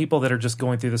get some people that are just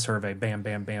going through the survey, bam,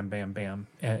 bam, bam, bam, bam,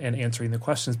 and answering the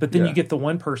questions. But then you get the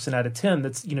 1 person out of 10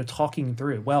 that's, talking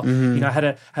through. Well, I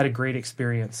had a great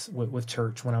experience with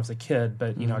church when I was a kid,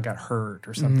 but I got hurt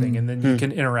or something. And then you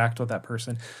can interact with that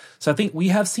person. So I think we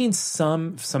have seen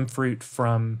some fruit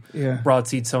from broad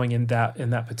seed sowing in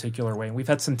that particular way. And we've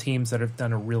had some teams that have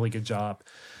done a really good job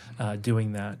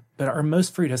doing that. But our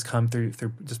most fruit has come through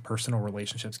just personal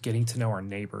relationships, getting to know our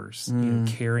neighbors,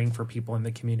 caring for people in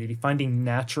the community, finding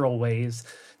natural ways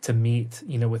to meet,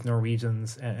 with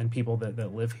Norwegians and people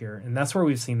that live here. And that's where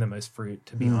we've seen the most fruit,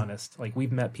 to be honest. Like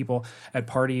we've met people at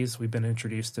parties, we've been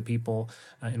introduced to people,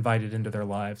 invited into their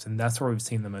lives. And that's where we've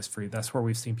seen the most fruit. That's where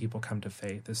we've seen people come to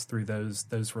faith, is through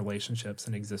those relationships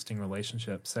and existing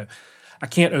relationships. So I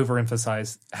can't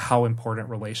overemphasize how important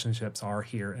relationships are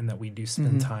here and that we do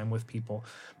spend time with people,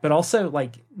 but also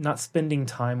like not spending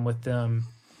time with them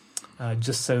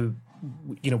just so,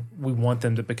 we want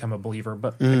them to become a believer,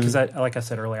 but because like I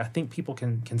said earlier, I think people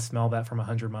can smell that from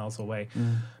 100 miles away,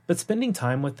 but spending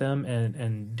time with them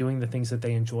and doing the things that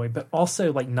they enjoy, but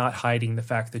also like not hiding the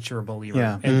fact that you're a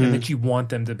believer and that you want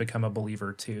them to become a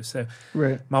believer too. So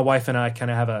my wife and I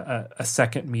kind of have a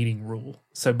second meeting rule.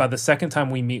 So by the second time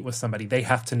we meet with somebody, they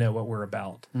have to know what we're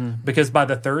about, because by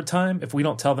the third time, if we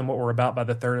don't tell them what we're about by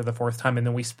the third or the fourth time, and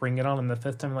then we spring it on them the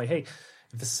fifth time, like, hey,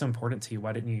 if this is so important to you,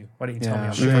 why didn't you tell me on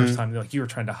the sure. first time? Like you were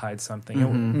trying to hide something.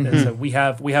 And so we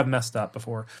have messed up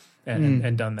before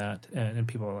and done that, and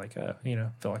people are like,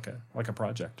 feel like a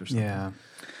project or something. Yeah.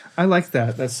 I like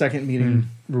that second meeting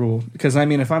rule, because I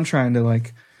mean, if I'm trying to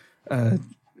like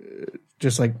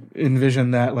just like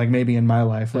envision that, like maybe in my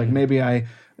life, like maybe I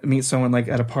meet someone like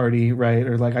at a party, right?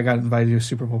 Or like I got invited to a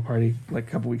Super Bowl party like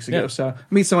a couple weeks ago. Yeah. So I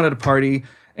meet someone at a party,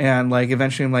 and like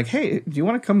eventually I'm like, hey, do you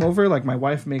want to come over? Like my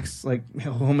wife makes like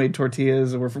homemade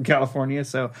tortillas, and we're from California,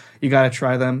 so you got to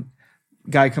try them.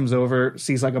 Guy comes over,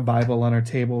 sees like a Bible on our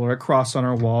table or a cross on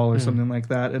our wall or something like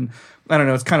that. And I don't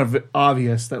know, it's kind of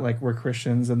obvious that like we're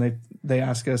Christians, and they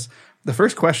ask us. The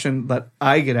first question that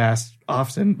I get asked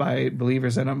often by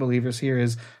believers and unbelievers here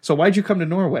is, so why'd you come to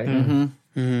Norway?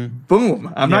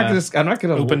 Boom. I'm not going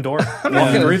to Open door.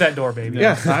 Walk through that door, baby.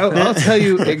 Yeah, I'll tell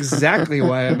you exactly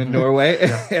why I'm in Norway.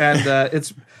 And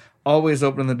it's always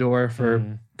open the door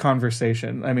for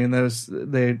conversation. I mean,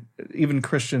 even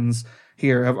Christians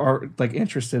here are like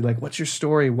interested, like, what's your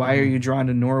story? Why are you drawn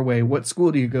to Norway? What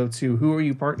school do you go to? Who are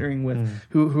you partnering with?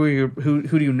 Who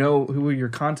do you know? Who are your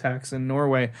contacts in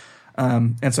Norway?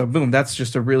 And so boom, that's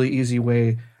just a really easy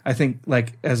way. I think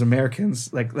like as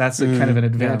Americans, like that's a kind of an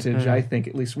advantage. I think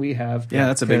at least we have. Yeah,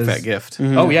 that's a big fat gift.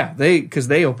 Oh yeah, because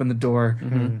they open the door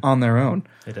on their own.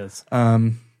 It is.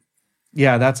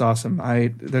 Yeah, that's awesome.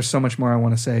 There's so much more I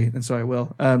want to say, and so I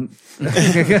will.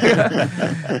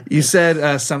 You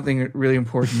said something really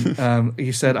important.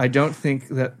 You said, I don't think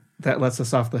that lets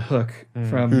us off the hook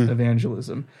from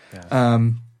evangelism. Yeah.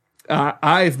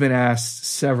 I've been asked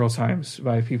several times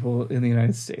by people in the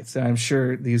United States, and I'm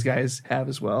sure these guys have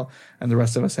as well, and the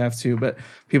rest of us have too, but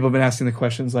people have been asking the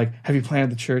questions like, have you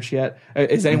planted the church yet?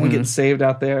 Is anyone getting saved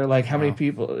out there? Like, how many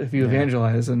people, if you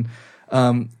evangelize? And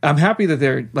I'm happy that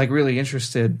they're like really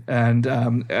interested. And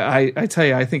I tell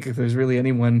you, I think if there's really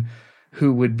anyone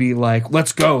who would be like,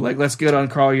 let's go, like let's get on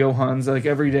Carl Johans like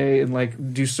every day and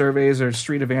like do surveys or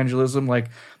street evangelism, like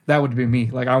that would be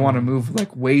me. Like I want to move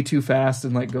like way too fast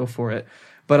and like go for it.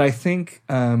 But I think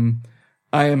I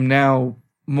am now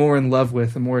more in love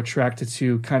with and more attracted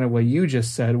to kind of what you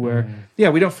just said, where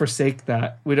we don't forsake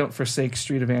that. We don't forsake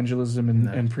street evangelism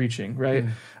and preaching, right?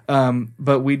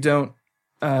 But we don't.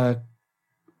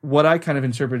 What I kind of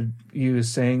interpreted you as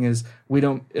saying is we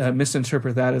don't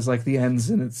misinterpret that as like the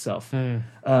ends in itself. The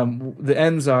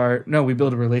ends are, no, we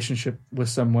build a relationship with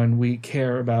someone. We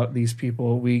care about these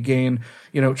people. We gain,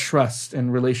 trust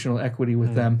and relational equity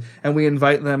with them. And we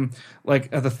invite them like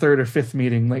at the third or fifth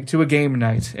meeting, like to a game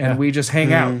night. And we just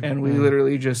hang out and we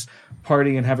literally just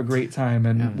party and have a great time.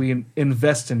 And we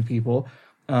invest in people.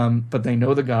 But they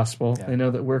know the gospel. Yeah. They know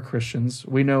that we're Christians.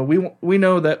 We know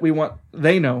that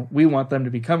they know we want them to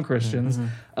become Christians.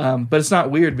 But it's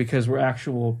not weird because we're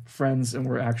actual friends and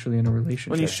we're actually in a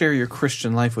relationship. When you share your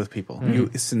Christian life with people,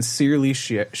 you sincerely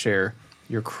share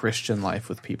your Christian life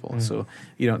with people. So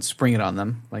you don't spring it on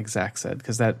them, like Zach said,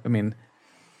 because that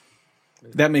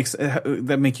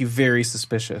make you very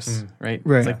suspicious, right?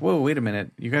 Right. It's like, whoa, wait a minute,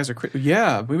 you guys are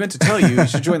we meant to tell you you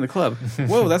should join the club.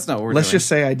 Whoa, that's not what we're Let's doing. just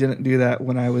say I didn't do that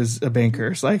when I was a banker.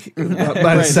 It's like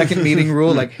by the second meeting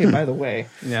rule, like, hey, by the way,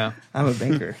 I'm a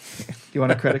banker. Do you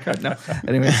want a credit card? No.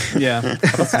 Anyway, How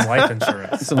about some life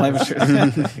insurance? Some life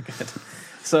insurance. Good.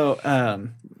 So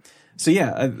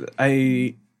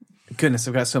goodness,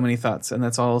 I've got so many thoughts, and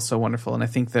that's all so wonderful. And I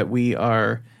think that we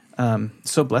are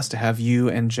so blessed to have you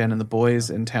and Jen and the boys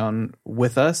in town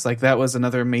with us. Like that was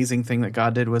another amazing thing that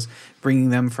God did, was bringing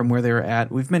them from where they were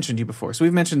at. We've mentioned you before. So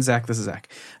we've mentioned Zach. This is Zach.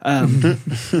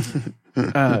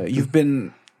 You've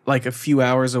been like a few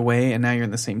hours away, and now you're in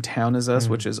the same town as us,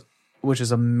 which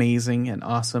is amazing and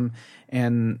awesome.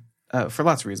 And for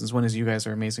lots of reasons. One is you guys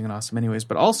are amazing and awesome anyways,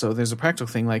 but also there's a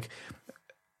practical thing, like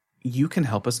you can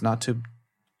help us not to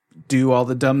do all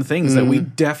the dumb things that we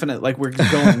definitely, like, we're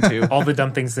going to. All the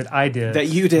dumb things that I did. That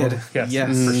you did.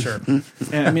 Yes, for sure.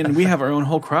 And I mean, we have our own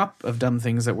whole crop of dumb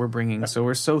things that we're bringing, so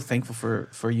we're so thankful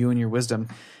for you and your wisdom.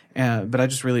 But I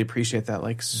just really appreciate that.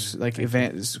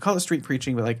 Call it street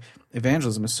preaching, but like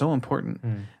evangelism is so important.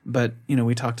 But,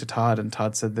 we talked to Todd, and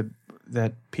Todd said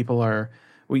that people are,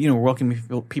 we're welcoming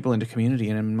people into community,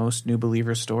 and in most new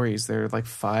believer stories, they're like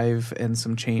 5 and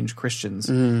some change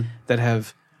Christians that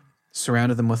have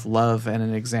surrounded them with love and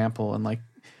an example. And like,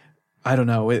 I don't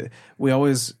know, we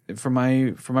always, from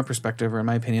my perspective or in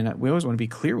my opinion, we always want to be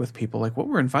clear with people, like what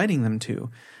we're inviting them to.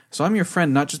 So I'm your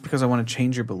friend, not just because I want to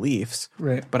change your beliefs,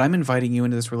 right, but I'm inviting you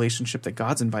into this relationship that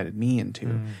God's invited me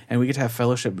into. And we get to have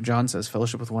fellowship. John says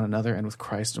fellowship with one another and with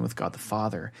Christ and with God the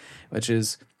Father, which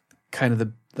is kind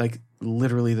of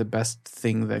literally the best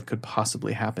thing that could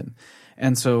possibly happen.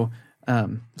 And so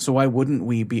So why wouldn't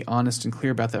we be honest and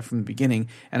clear about that from the beginning?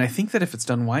 And I think that if it's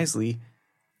done wisely,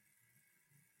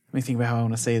 let me think about how I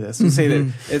want to say this. Say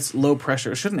that it's low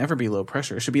pressure. It shouldn't ever be low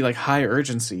pressure. It should be like high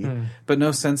urgency, but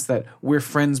no sense that we're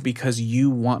friends because you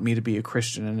want me to be a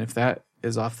Christian. And if that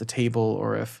is off the table,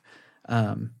 or if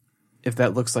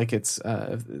that looks like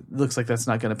looks like that's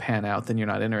not going to pan out, then you're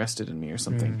not interested in me or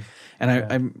something.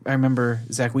 And I remember,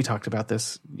 Zach, we talked about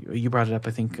this. You brought it up,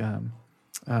 I think,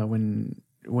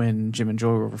 when Jim and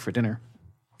Joel were over for dinner,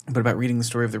 but about reading the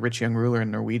story of the rich young ruler in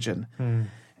Norwegian.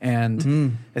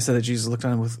 And it said that Jesus looked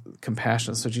on him with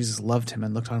compassion. So Jesus loved him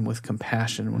and looked on him with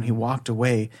compassion. When he walked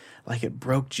away, like, it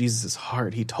broke Jesus'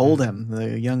 heart. He told him,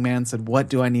 the young man said, "What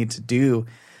do I need to do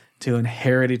to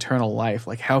inherit eternal life?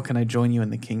 Like, how can I join you in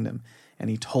the kingdom?"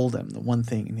 And he told him the one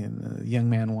thing, and the young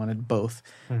man wanted both.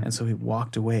 And so he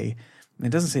walked away. And it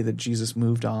doesn't say that Jesus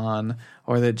moved on,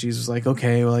 or that Jesus was like,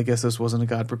 okay, well, I guess this wasn't a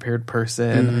God-prepared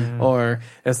person. Or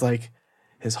it's like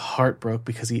his heart broke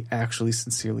because he actually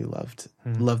sincerely loved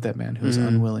that man who was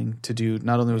unwilling to do,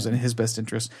 not only was in his best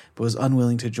interest, but was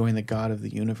unwilling to join the God of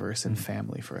the universe and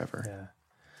family forever. Yeah.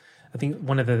 I think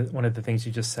one of the things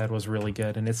you just said was really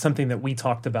good, and it's something that we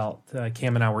talked about.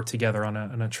 Cam and I were together on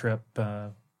a trip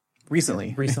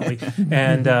recently,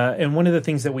 and one of the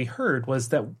things that we heard was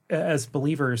that as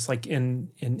believers, like in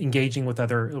engaging with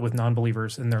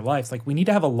non-believers in their lives, like, we need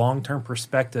to have a long-term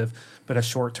perspective but a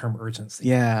short-term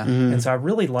urgency. And so I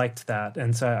really liked that,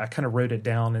 and so I kind of wrote it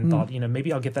down and thought,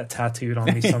 maybe I'll get that tattooed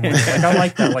on me somewhere. Like, I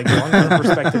like that, like, long-term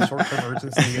perspective, short-term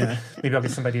urgency. And maybe I'll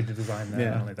get somebody to design that.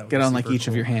 I don't know, that get on like each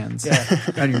of your hands.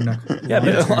 On your knuckle.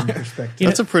 Perspective.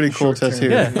 That's a pretty cool tattoo,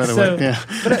 by the way.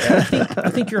 But I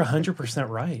think you're 100%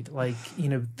 right. Like,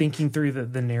 thinking through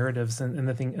the narratives and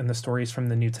the stories from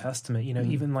the New Testament,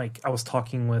 even like I was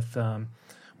talking with,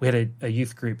 we had a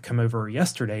youth group come over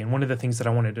yesterday, and one of the things that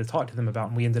I wanted to talk to them about,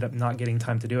 and we ended up not getting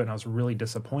time to do it, and I was really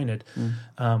disappointed,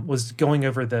 was going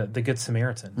over the Good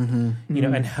Samaritan,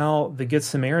 and how the Good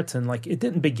Samaritan, like, it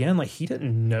didn't begin, like, he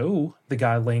didn't know the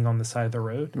guy laying on the side of the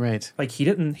road. Right. Like, he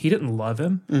didn't love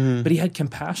him, but he had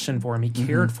compassion for him. He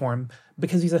cared for him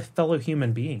because he's a fellow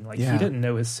human being. Like, he didn't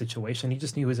know his situation. He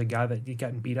just knew he was a guy that had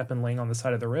gotten beat up and laying on the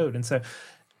side of the road. And so,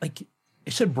 like,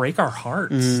 it should break our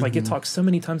hearts. Like, it talks so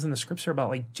many times in the scripture about,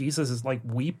 like, Jesus is, like,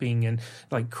 weeping and,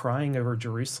 like, crying over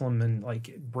Jerusalem and,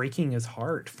 like, breaking his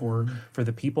heart for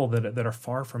the people that are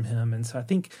far from him. And so I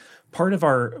think part of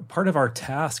our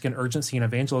task and urgency in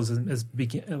evangelism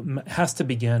has to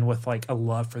begin with, like, a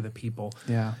love for the people.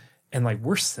 Yeah. And, like,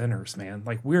 we're sinners, man.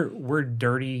 Like, we're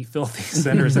dirty, filthy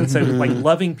sinners. And so, like,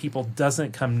 loving people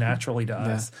doesn't come naturally to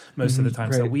us most of the time.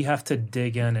 Right. So we have to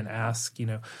dig in and ask,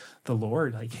 the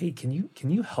Lord, like, hey, can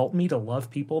you help me to love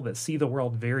people that see the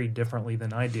world very differently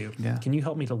than I do? Yeah. Can you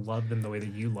help me to love them the way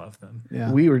that you love them? Yeah.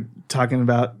 We were talking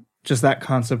about just that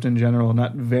concept in general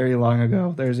not very long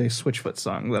ago. There's a Switchfoot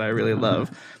song that I really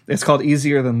love. It's called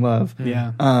Easier Than Love.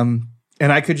 Yeah.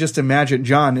 And I could just imagine,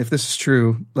 John, if this is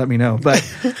true, let me know. But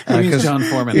John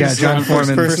Foreman. Yeah, John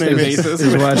Foreman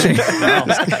is watching.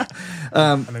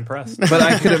 I'm impressed. But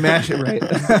I could imagine, right?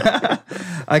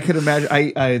 I could imagine.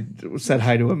 I said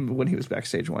hi to him when he was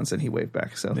backstage once, and he waved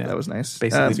back, so that was nice.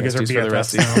 Basically, because they're for the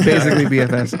rest of BFFs. Basically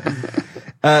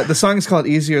BFFs. The song is called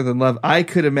Easier Than Love. I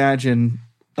could imagine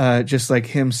just like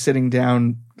him sitting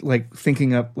down, like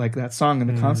thinking up like that song and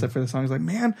the concept for the song is like,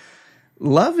 man,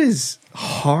 love is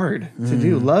hard to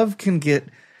do. Love can get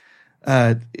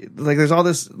like there's all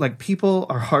this, like, people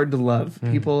are hard to love.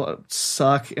 People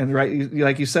suck, and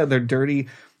like you said, they're dirty,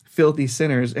 filthy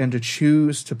sinners, and to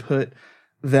choose to put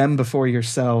them before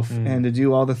yourself and to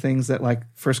do all the things that, like,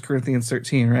 1 Corinthians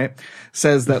 13, right,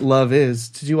 says that love is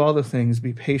to do all the things,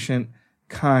 be patient,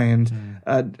 kind,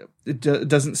 it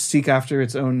doesn't seek after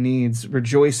its own needs,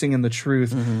 rejoicing in the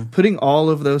truth, putting all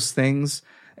of those things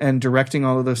and directing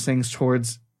all of those things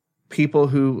towards people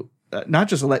who not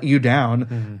just let you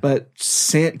down, but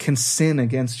can sin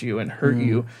against you and hurt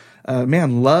you.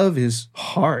 Man, love is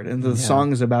hard, and the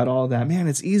song is about all that. Man,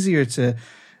 it's easier to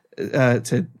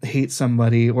hate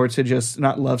somebody or to just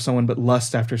not love someone but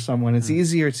lust after someone. It's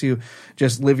easier to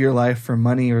just live your life for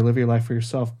money or live your life for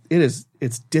yourself.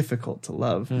 It's difficult to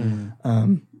love.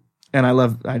 And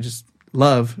I just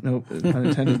love, no pun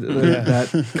intended,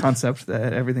 that concept,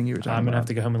 that everything you were talking about. I'm going to have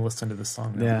to go home and listen to this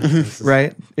song now. Yeah.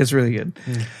 Right? It's really good.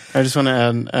 I just want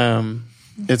to add,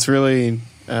 it's really,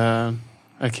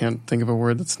 I can't think of a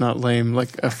word that's not lame,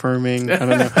 like affirming, I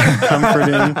don't know,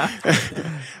 comforting.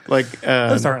 Like,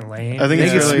 those aren't lame. I think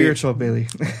it's Make it really spiritual, Bailey.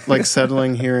 like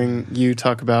settling hearing you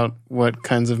talk about what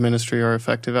kinds of ministry are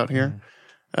effective out here.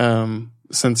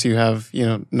 Since you have,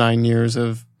 9 years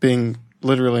of being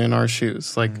literally in our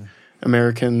shoes, like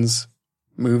Americans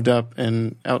moved up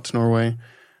and out to Norway.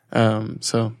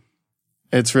 So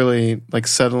it's really like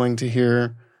settling to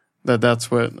hear that that's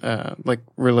what like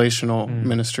relational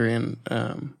ministry and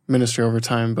ministry over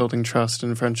time, building trust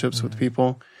and friendships with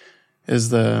people, is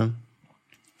the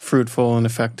fruitful and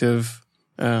effective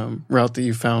route that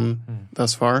you found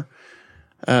thus far.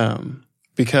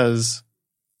 Because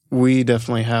we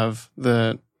definitely have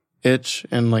the itch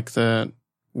and like the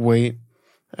weight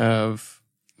of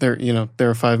there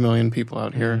are 5 million people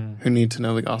out here who need to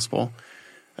know the gospel.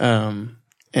 And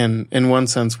in one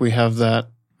sense, we have that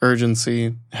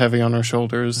urgency heavy on our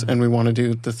shoulders, and we want to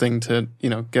do the thing to,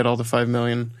 get all the 5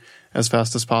 million as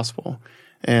fast as possible.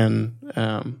 And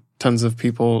tons of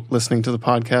people listening to the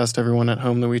podcast, everyone at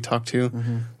home that we talk to,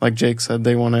 like Jake said,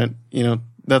 they want to,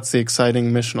 that's the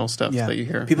exciting missional stuff that you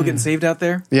hear. People getting saved out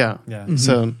there? Yeah.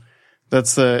 So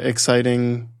that's the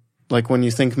exciting, like when you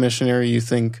think missionary, you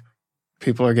think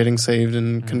people are getting saved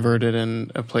and converted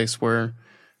in a place where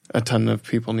a ton of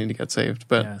people need to get saved.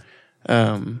 But,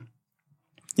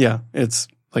 it's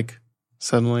like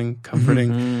settling,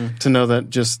 comforting to know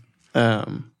that just,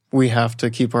 we have to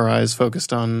keep our eyes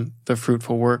focused on the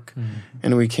fruitful work,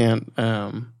 and we can't,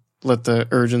 let the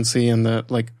urgency and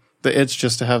the itch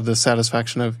just to have the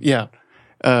satisfaction of,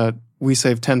 we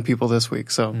saved 10 people this week.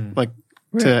 So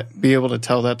to be able to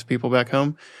tell that to people back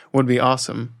home would be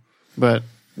awesome. But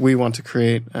we want to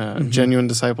create genuine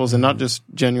disciples, and not just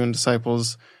genuine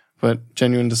disciples, but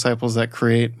genuine disciples that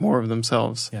create more of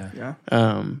themselves.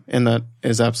 And that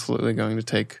is absolutely going to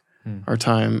take our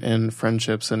time and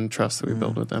friendships and trust that we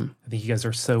build with them. I think you guys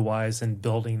are so wise in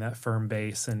building that firm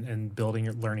base and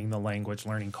learning the language,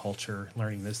 learning culture,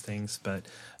 learning those things. But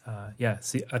I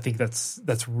think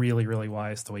that's really, really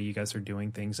wise the way you guys are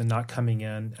doing things, and not coming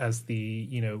in as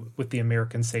with the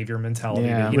American savior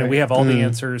mentality. We have all the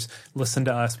answers. Listen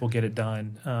to us, we'll get it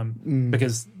done.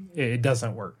 Because it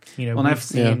doesn't work.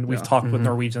 We've talked with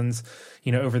Norwegians,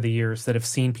 over the years that have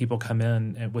seen people come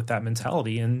in with that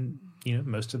mentality, and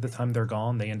most of the time they're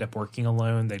gone. They end up working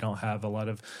alone. They don't have a lot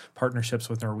of partnerships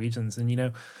with Norwegians.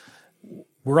 And,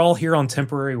 we're all here on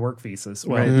temporary work visas.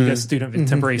 Well, you guys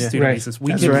temporary student visas.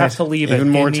 We could have to leave even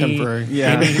at more any, temporary.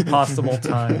 any possible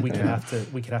time. We could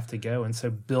have to go. And so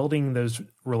building those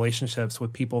relationships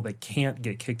with people that can't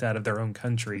get kicked out of their own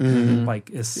country,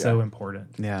 is so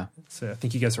important. Yeah. So I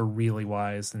think you guys are really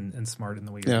wise and smart in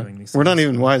the way you're doing these things. We're not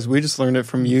even wise. We just learned it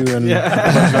from you and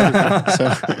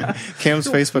so Cam's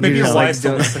Facebook. Maybe you're wise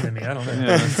to listen to me. I don't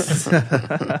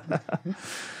know.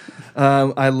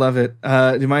 I love it.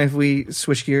 Do you mind if we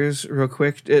switch gears real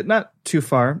quick? Not too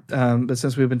far, but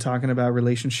since we've been talking about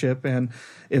relationship and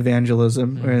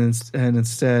evangelism, and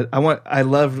instead, I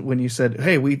loved when you said,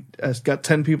 "Hey, we got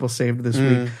 10 people saved this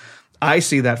week." I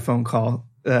see that phone call.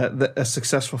 A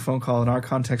successful phone call in our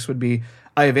context would be,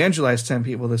 I evangelized 10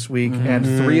 people this week, and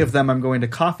 3 of them I'm going to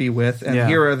coffee with, and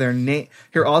here are their here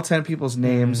are all 10 people's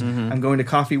names. I'm going to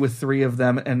coffee with 3 of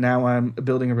them, and now I'm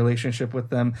building a relationship with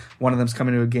them. One of them's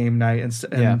coming to a game night,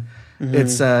 and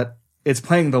it's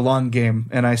playing the long game.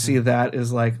 And I see that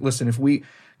as like, listen,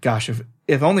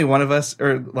 if only one of us,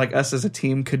 or like us as a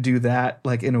team, could do that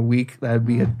like in a week, that would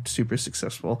be a super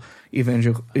successful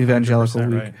evangelical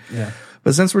week. Right. Yeah.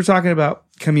 But since we're talking about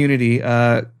community,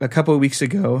 a couple of weeks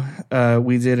ago,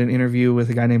 we did an interview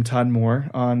with a guy named Todd Moore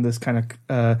on this kind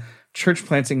of church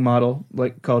planting model,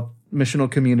 called missional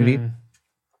community.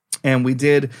 And we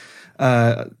did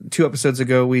 2 episodes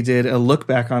ago, we did a look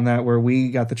back on that, where we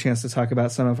got the chance to talk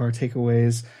about some of our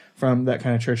takeaways from that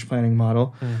kind of church planting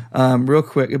model. Real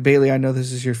quick, Bailey, I know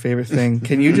this is your favorite thing.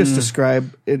 Can you just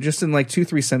describe, just in like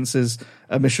 2-3 sentences,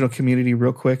 a missional community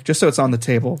real quick, just so it's on the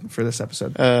table for this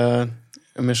episode?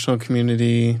 A missional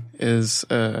community is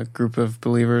a group of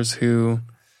believers who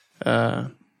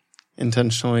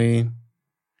intentionally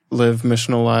live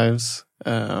missional lives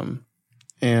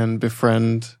and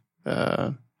befriend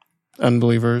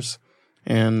unbelievers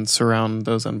and surround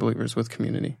those unbelievers with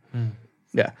community.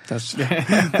 Yeah, that's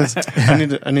I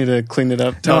need to clean it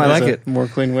up. No, I like it more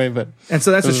clean way, but and so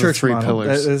that's a church 3 model.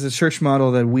 pillars. That is a church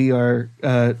model that we are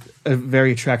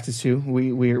very attracted to.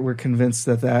 We're convinced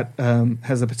that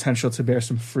has the potential to bear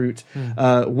some fruit.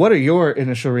 What are your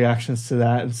initial reactions to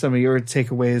that, and some of your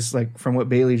takeaways, like from what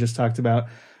Bailey just talked about?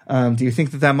 Do you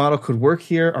think that model could work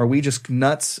here? Are we just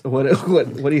nuts? What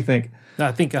do you think? No,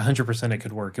 I think 100% it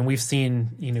could work, and we've seen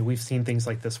things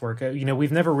like this work.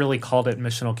 We've never really called it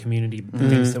missional community, the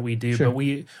things that we do, but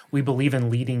we believe in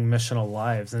leading missional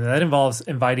lives, and that involves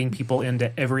inviting people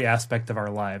into every aspect of our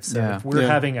lives. So if we're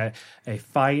having a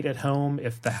fight at home,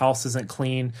 if the house isn't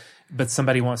clean, but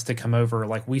somebody wants to come over,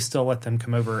 like we still let them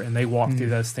come over, and they walk through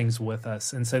those things with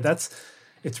us. And so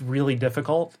it's really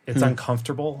difficult. It's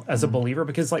uncomfortable as a believer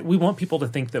because like we want people to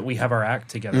think that we have our act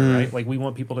together, right? Like we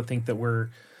want people to think that we're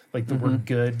like that we're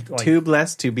good. Like, Too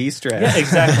blessed to be stressed. yeah,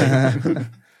 exactly.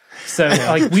 So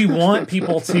like we want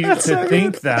people to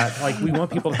think that. Like we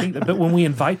want people to think that. But when we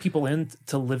invite people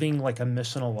into living like a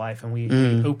missional life and we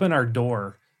open our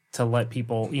door to let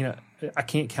people, you know, I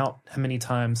can't count how many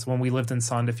times when we lived in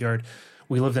Sondefjord,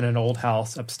 we lived in an old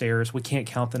house upstairs. We can't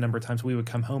count the number of times we would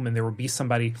come home and there would be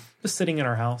somebody just sitting in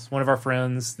our house. One of our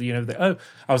friends, you know,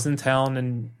 I was in town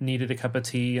and needed a cup of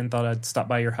tea and thought I'd stop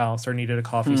by your house, or needed a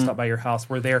coffee, stop by your house.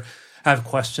 We're there, have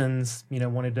questions, you know,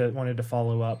 wanted to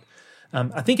follow up.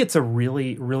 I think it's a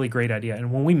really, really great idea.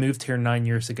 And when we moved here 9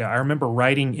 years ago, I remember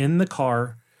riding in the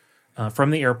car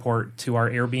from the airport to our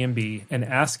Airbnb and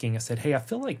asking, I said, hey, I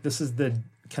feel like this is the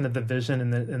kind of the vision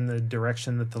and the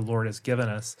direction that the Lord has given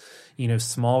us, you know,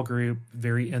 small group,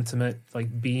 very intimate,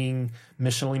 like being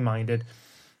missionally minded.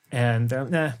 And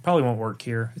probably won't work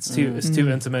here. It's too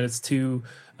intimate. It's too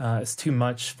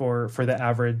much for the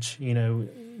average, you know,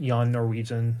 Jan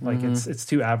Norwegian. Like it's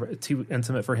too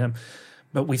intimate for him.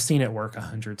 But we've seen it work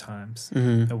 100 times.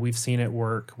 We've seen it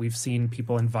work. We've seen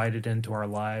people invited into our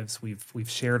lives. We've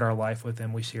shared our life with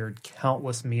them. We shared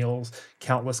countless meals,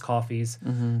 countless coffees,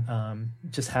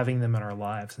 just having them in our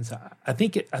lives. And so I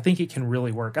think it can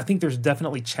really work. I think there's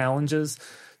definitely challenges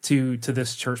to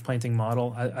this church planting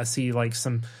model. I see like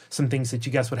some things that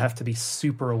you guys would have to be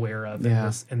super aware of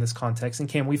in this context. And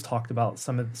Cam, we've talked about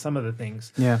some of the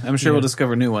things. Yeah, I'm sure we'll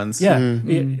discover new ones. Yeah,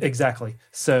 exactly.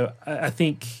 So I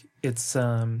think it's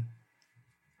a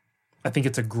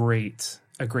great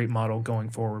model going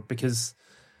forward, because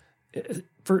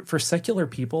for secular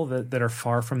people that are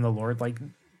far from the Lord, like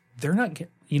they're not,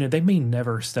 you know, they may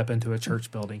never step into a church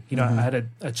building. You know, I had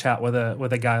a chat with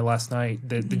a guy last night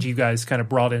that you guys kind of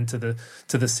brought into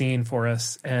the scene for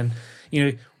us, and you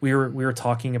know, we were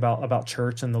talking about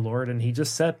church and the Lord, and he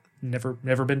just said, Never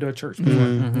been to a church before.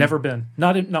 Never been.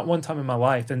 Not one time in my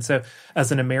life. And so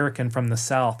as an American from the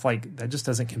South, like that just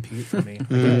doesn't compute for me.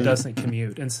 Like, it doesn't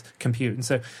compute. And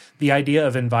so the idea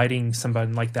of inviting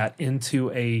somebody like that into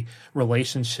a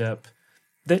relationship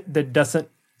that doesn't,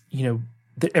 you know,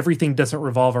 that everything doesn't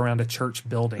revolve around a church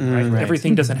building, right?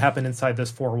 Everything doesn't happen inside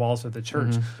those four walls of the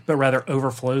church, but rather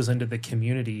overflows into the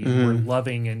community. And we're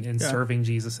loving and serving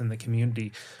Jesus in the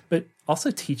community, but also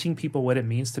teaching people what it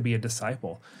means to be a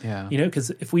disciple. Yeah. You know, because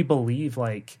if we believe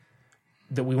like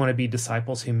that we want to be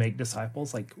disciples who make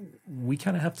disciples, like we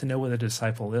kind of have to know what a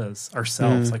disciple is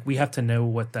ourselves. Like we have to know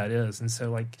what that is. And so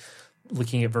like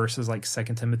looking at verses like 2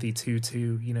 Timothy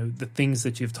 2:2, you know, the things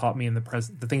that you've taught me in the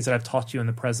present, the things that I've taught you in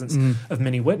the presence of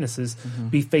many witnesses,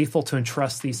 be faithful to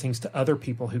entrust these things to other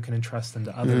people who can entrust them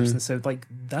to others. And so like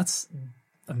that's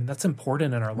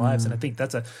important in our lives. And I think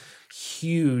that's a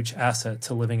huge asset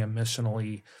to living a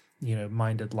missionally, you know,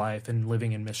 minded life and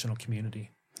living in missional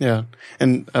community. Yeah.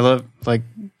 And I love, like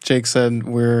Jake said,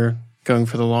 we're going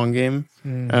for the long game.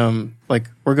 Like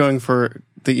we're going for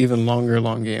the even longer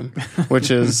long game,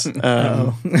 which is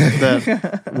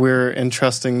that we're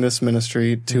entrusting this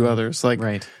ministry to others. Like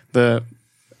the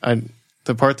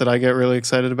part that I get really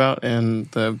excited about, and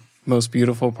the most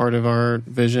beautiful part of our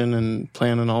vision and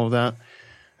plan and all of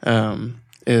that,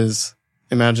 is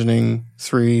imagining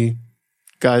 3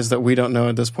 guys that we don't know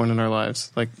at this point in our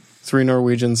lives, like 3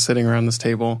 Norwegians sitting around this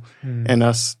table, and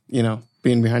us, you know,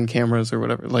 being behind cameras or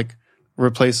whatever, like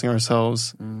replacing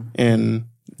ourselves in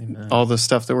all the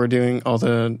stuff that we're doing, all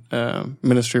the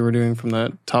ministry we're doing from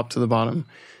the top to the bottom,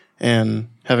 and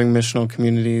having missional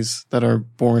communities that are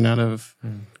born out of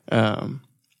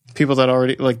people that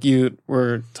already, like you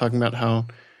were talking about how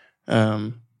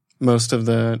most of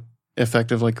the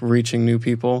effective, like reaching new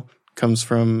people comes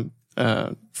from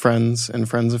friends and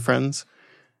friends of friends.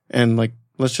 And like,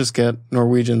 let's just get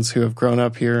Norwegians who have grown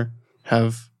up here,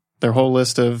 have their whole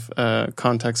list of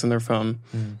contacts in their phone,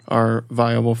 are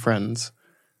viable friends.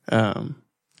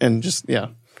 And just,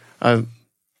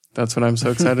 that's what I'm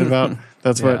so excited about.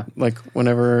 That's what, like,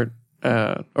 whenever,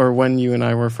 or when you and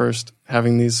I were first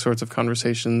having these sorts of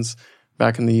conversations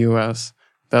back in the US,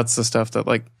 that's the stuff that,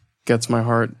 like, gets my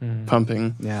heart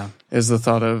pumping. Yeah. Is the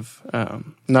thought of,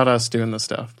 not us doing the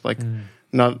stuff, like,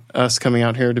 not us coming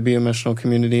out here to be a missional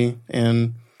community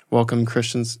and welcome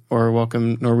Christians or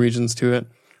welcome Norwegians to it,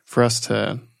 for us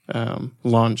to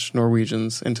launch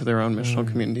Norwegians into their own missional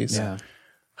communities. Yeah.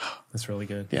 That's really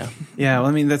good. Yeah. Yeah. Well,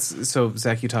 I mean, that's so,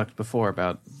 Zach, you talked before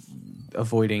about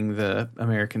avoiding the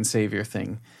American savior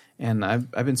thing. And I've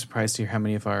been surprised to hear how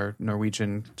many of our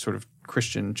Norwegian sort of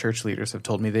Christian church leaders have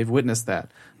told me they've witnessed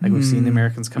that. Like we've seen the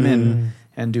Americans come in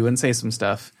and do and say some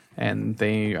stuff, and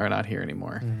they are not here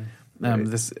anymore.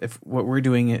 If what we're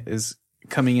doing is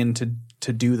coming in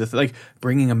to do like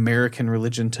bringing American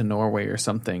religion to Norway or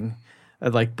something.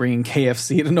 Like bringing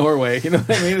KFC to Norway, you know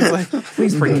what I mean? It's like,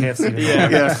 please bring KFC to Norway.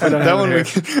 Yeah, that one we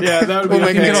can. Yeah, that would be we'll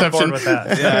make an exception with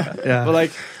that. Yeah. But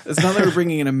like, it's not that we're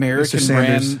bringing an American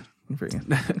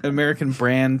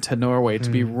brand to Norway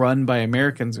to be run by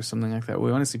Americans or something like that.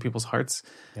 We want to see people's hearts,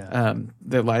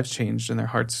 their lives changed and their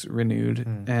hearts renewed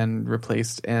and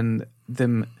replaced, and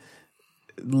them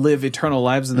live eternal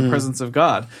lives in the presence of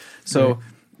God. So.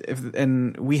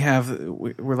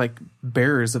 We're like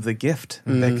bearers of the gift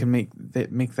that can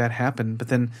make that happen. But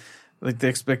then, like the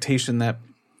expectation that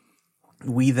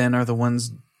we then are the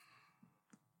ones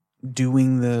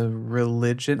doing the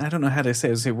religion. I don't know how to say it.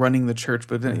 I would say running the church,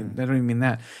 but I don't even mean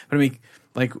that. But I mean,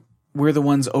 like we're the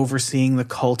ones overseeing the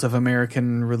cult of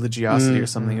American religiosity or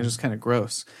something. It's just kind of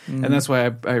gross. And that's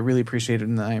why I really appreciate it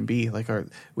in the IMB. Like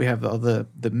we have all the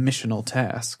missional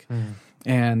task,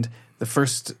 and the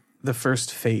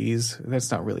first phase,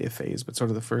 that's not really a phase, but sort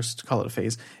of the first, call it a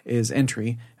phase, is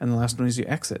entry, and the last one is you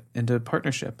exit into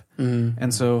partnership.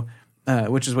 And so,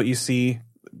 which is what you see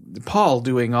Paul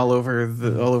doing all over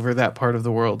that part of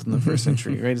the world in the first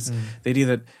century, right? It's the idea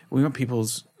that we want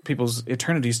people's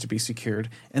eternities to be secured,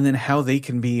 and then how they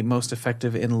can be most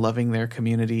effective in loving their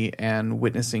community and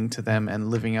witnessing to them and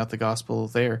living out the gospel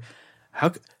there.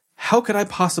 How could I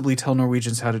possibly tell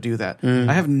Norwegians how to do that?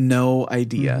 I have no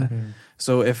idea.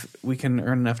 So if we can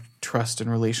earn enough trust and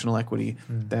relational equity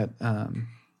that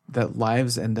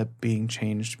lives end up being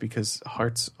changed because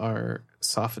hearts are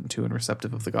softened to and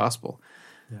receptive of the gospel,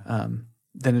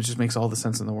 then it just makes all the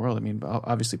sense in the world. I mean,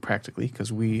 obviously practically,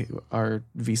 because our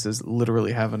visas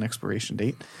literally have an expiration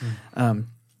date,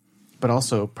 but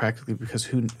also practically because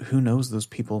who knows those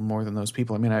people more than those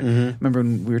people? I mean, I remember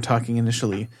when we were talking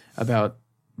initially about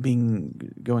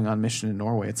going on mission in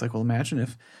Norway. It's like, well, imagine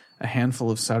if a handful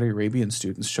of Saudi Arabian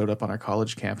students showed up on our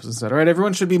college campus and said, all right,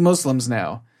 everyone should be Muslims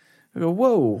now. I go,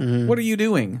 whoa, what are you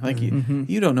doing? Like,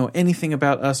 you don't know anything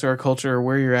about us or our culture or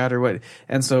where you're at or what.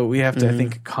 And so we have to, I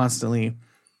think, constantly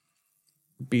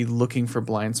be looking for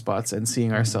blind spots and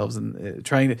seeing ourselves and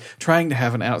trying to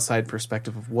have an outside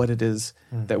perspective of what it is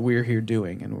that we're here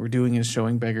doing. And what we're doing is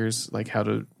showing beggars like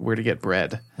where to get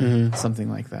bread, something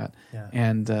like that. Yeah.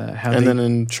 And then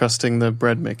entrusting the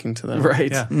bread making to them.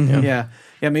 Right. Yeah.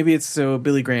 Maybe it's so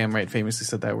Billy Graham, right, famously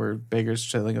said that we're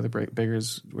beggars telling other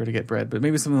beggars where to get bread, but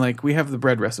maybe something like we have the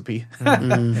bread recipe,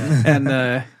 and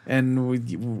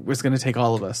it's going to take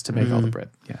all of us to make all the bread.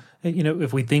 Yeah. You know,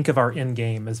 if we think of our end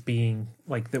game as being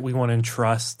like that, we want to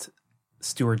entrust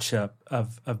stewardship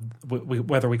of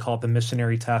whether we call it the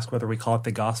missionary task, whether we call it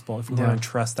the gospel, if we want to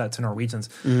entrust that to Norwegians.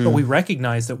 But we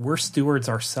recognize that we're stewards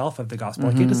ourselves of the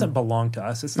gospel. Like it doesn't belong to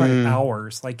us. It's not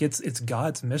ours. Like it's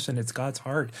God's mission. It's God's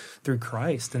heart through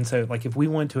Christ. And so like if we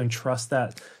want to entrust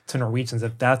that to Norwegians,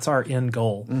 if that's our end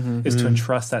goal is to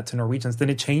entrust that to Norwegians, then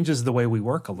it changes the way we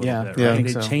work a little bit. Right?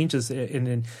 It changes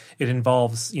and it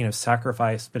involves,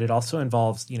 sacrifice, but it also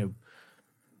involves,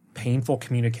 painful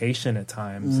communication at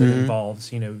times. It involves,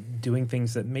 doing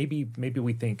things that maybe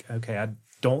we think, okay, I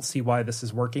don't see why this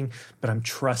is working, but I'm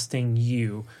trusting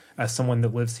you as someone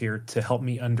that lives here to help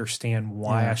me understand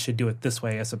why I should do it this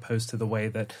way as opposed to the way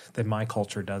that my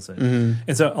culture does it.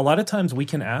 And so a lot of times we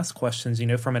can ask questions,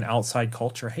 from an outside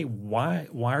culture, hey, why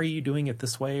are you doing it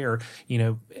this way? Or,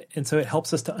 and so it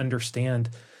helps us to understand,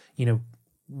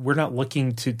 we're not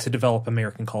looking to develop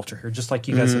American culture here, just like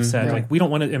you guys have said. Like we don't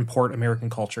want to import American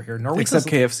culture here. Except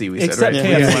KFC, we said, right?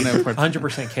 KFC, 100%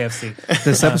 KFC.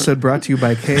 This episode brought to you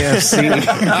by KFC.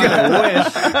 I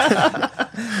wish.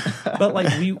 But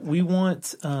like we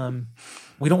want,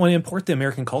 we don't want to import the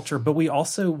American culture, but we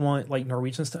also want like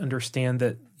Norwegians to understand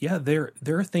that, there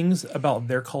are things about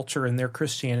their culture and their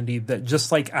Christianity that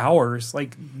just like ours,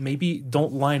 like maybe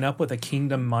don't line up with a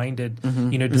kingdom-minded,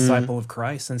 disciple of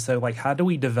Christ. And so like, how do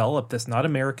we develop this, not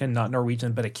American, not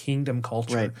Norwegian, but a kingdom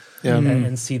culture, right.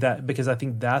 and see that? Because I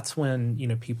think that's when,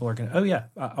 people are going to,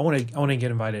 I want to get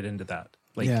invited into that.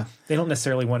 Like they don't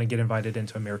necessarily want to get invited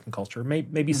into American culture.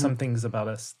 Maybe some things about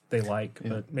us they like,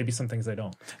 but maybe some things they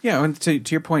don't. Yeah, and to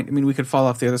your point, I mean, we could fall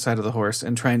off the other side of the horse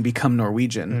and try and become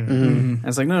Norwegian. And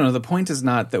it's like, no, the point is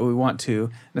not that we want to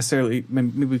necessarily,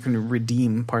 maybe we can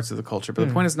redeem parts of the culture, but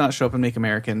the point is not show up and make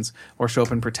Americans or show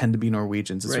up and pretend to be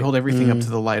Norwegians. It's to hold everything up to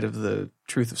the light of the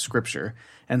truth of Scripture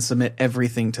and submit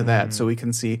everything to that so we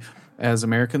can see, as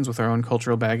Americans with our own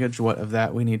cultural baggage, what of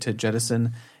that we need to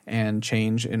jettison and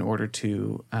change in order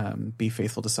to be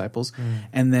faithful disciples.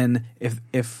 And then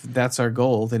if that's our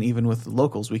goal, then even with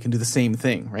locals, we can do the same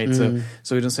thing, right? So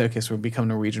we don't say, okay, so we'll become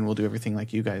Norwegian, we'll do everything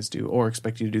like you guys do, or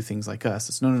expect you to do things like us.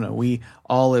 It's no. We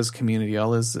all as community,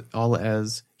 all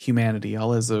as humanity,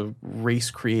 all as a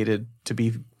race created to be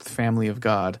the family of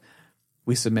God,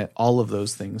 we submit all of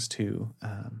those things to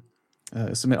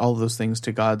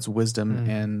God's wisdom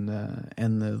and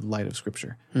the light of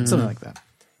Scripture, something like that.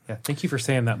 Yeah, thank you for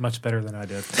saying that much better than I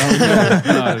did.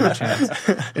 Not a chance.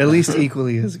 At least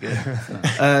equally as good.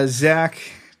 Zach,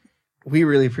 we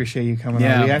really appreciate you coming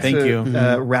on. We have thank you.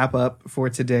 Wrap up for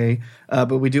today,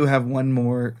 but we do have one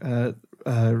more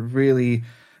really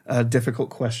difficult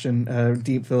question,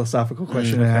 deep philosophical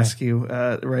question to ask you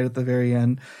right at the very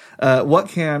end. What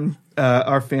can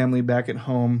our family back at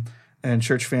home and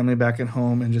church family back at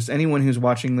home and just anyone who's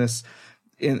watching this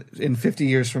in 50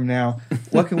 years from now,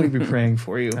 what can we be praying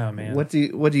for you? Oh man, what do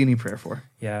you need prayer for?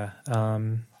 Yeah,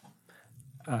 I'm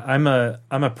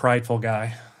a prideful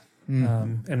guy,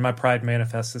 and my pride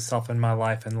manifests itself in my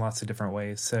life in lots of different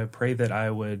ways. So pray that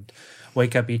I would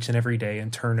wake up each and every day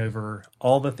and turn over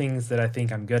all the things that I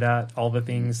think I'm good at, all the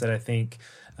things that I think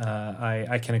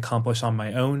I can accomplish on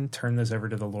my own, turn those over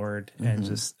to the Lord and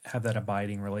just have that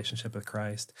abiding relationship with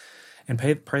Christ. And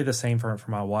pray the same for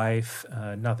my wife.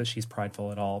 Not that she's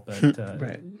prideful at all, but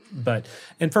Right. But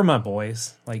and for my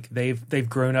boys, like they've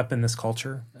grown up in this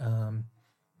culture.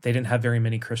 They didn't have very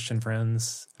many Christian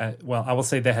friends. I will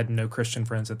say they had no Christian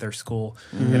friends at their school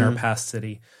in our past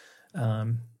city,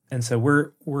 and so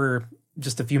we're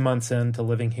just a few months into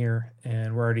living here,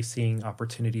 and we're already seeing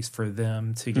opportunities for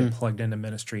them to get plugged into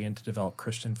ministry and to develop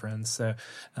Christian friends. So.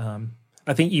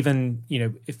 I think even,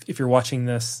 if you're watching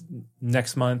this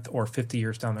next month or 50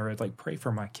 years down the road, like pray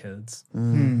for my kids.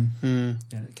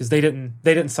 Because they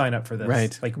didn't sign up for this.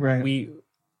 Right. Like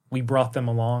we brought them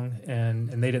along and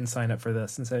they didn't sign up for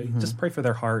this. And so just pray for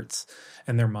their hearts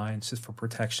and their minds, just for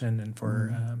protection and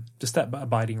for just that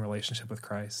abiding relationship with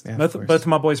Christ. Yeah, both of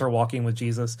my boys are walking with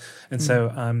Jesus. And so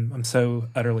I'm so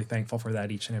utterly thankful for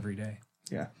that each and every day.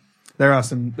 Yeah. They're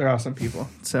awesome. They're awesome people.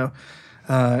 So,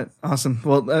 awesome.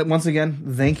 Well, once again,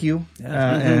 thank you.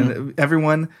 And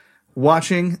everyone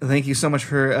watching, thank you so much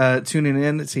for tuning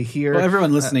in to hear. Well,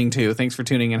 everyone listening too, thanks for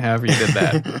tuning in however you did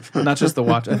that. Not just the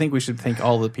watch. I think we should thank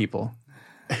all the people.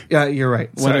 Yeah, you're right.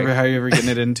 However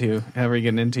getting into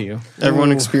you.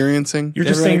 Everyone experiencing. You're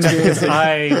just saying that because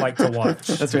I like to watch.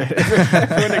 That's right.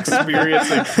 Everyone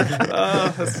experiencing.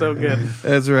 Oh, that's so good.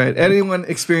 That's right. Anyone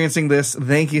experiencing this,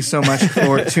 thank you so much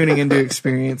for tuning into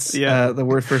Experience, the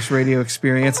Word First Radio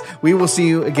Experience. We will see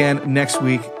you again next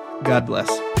week. God bless.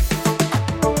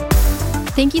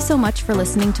 Thank you so much for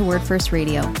listening to Word First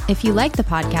Radio. If you like the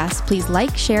podcast, please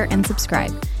like, share, and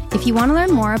subscribe. If you want to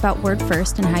learn more about Word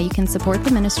First and how you can support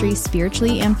the ministry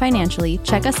spiritually and financially,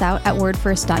 check us out at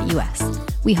wordfirst.us.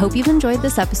 We hope you've enjoyed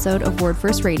this episode of Word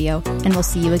First Radio, and we'll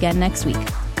see you again next week.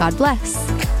 God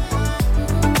bless.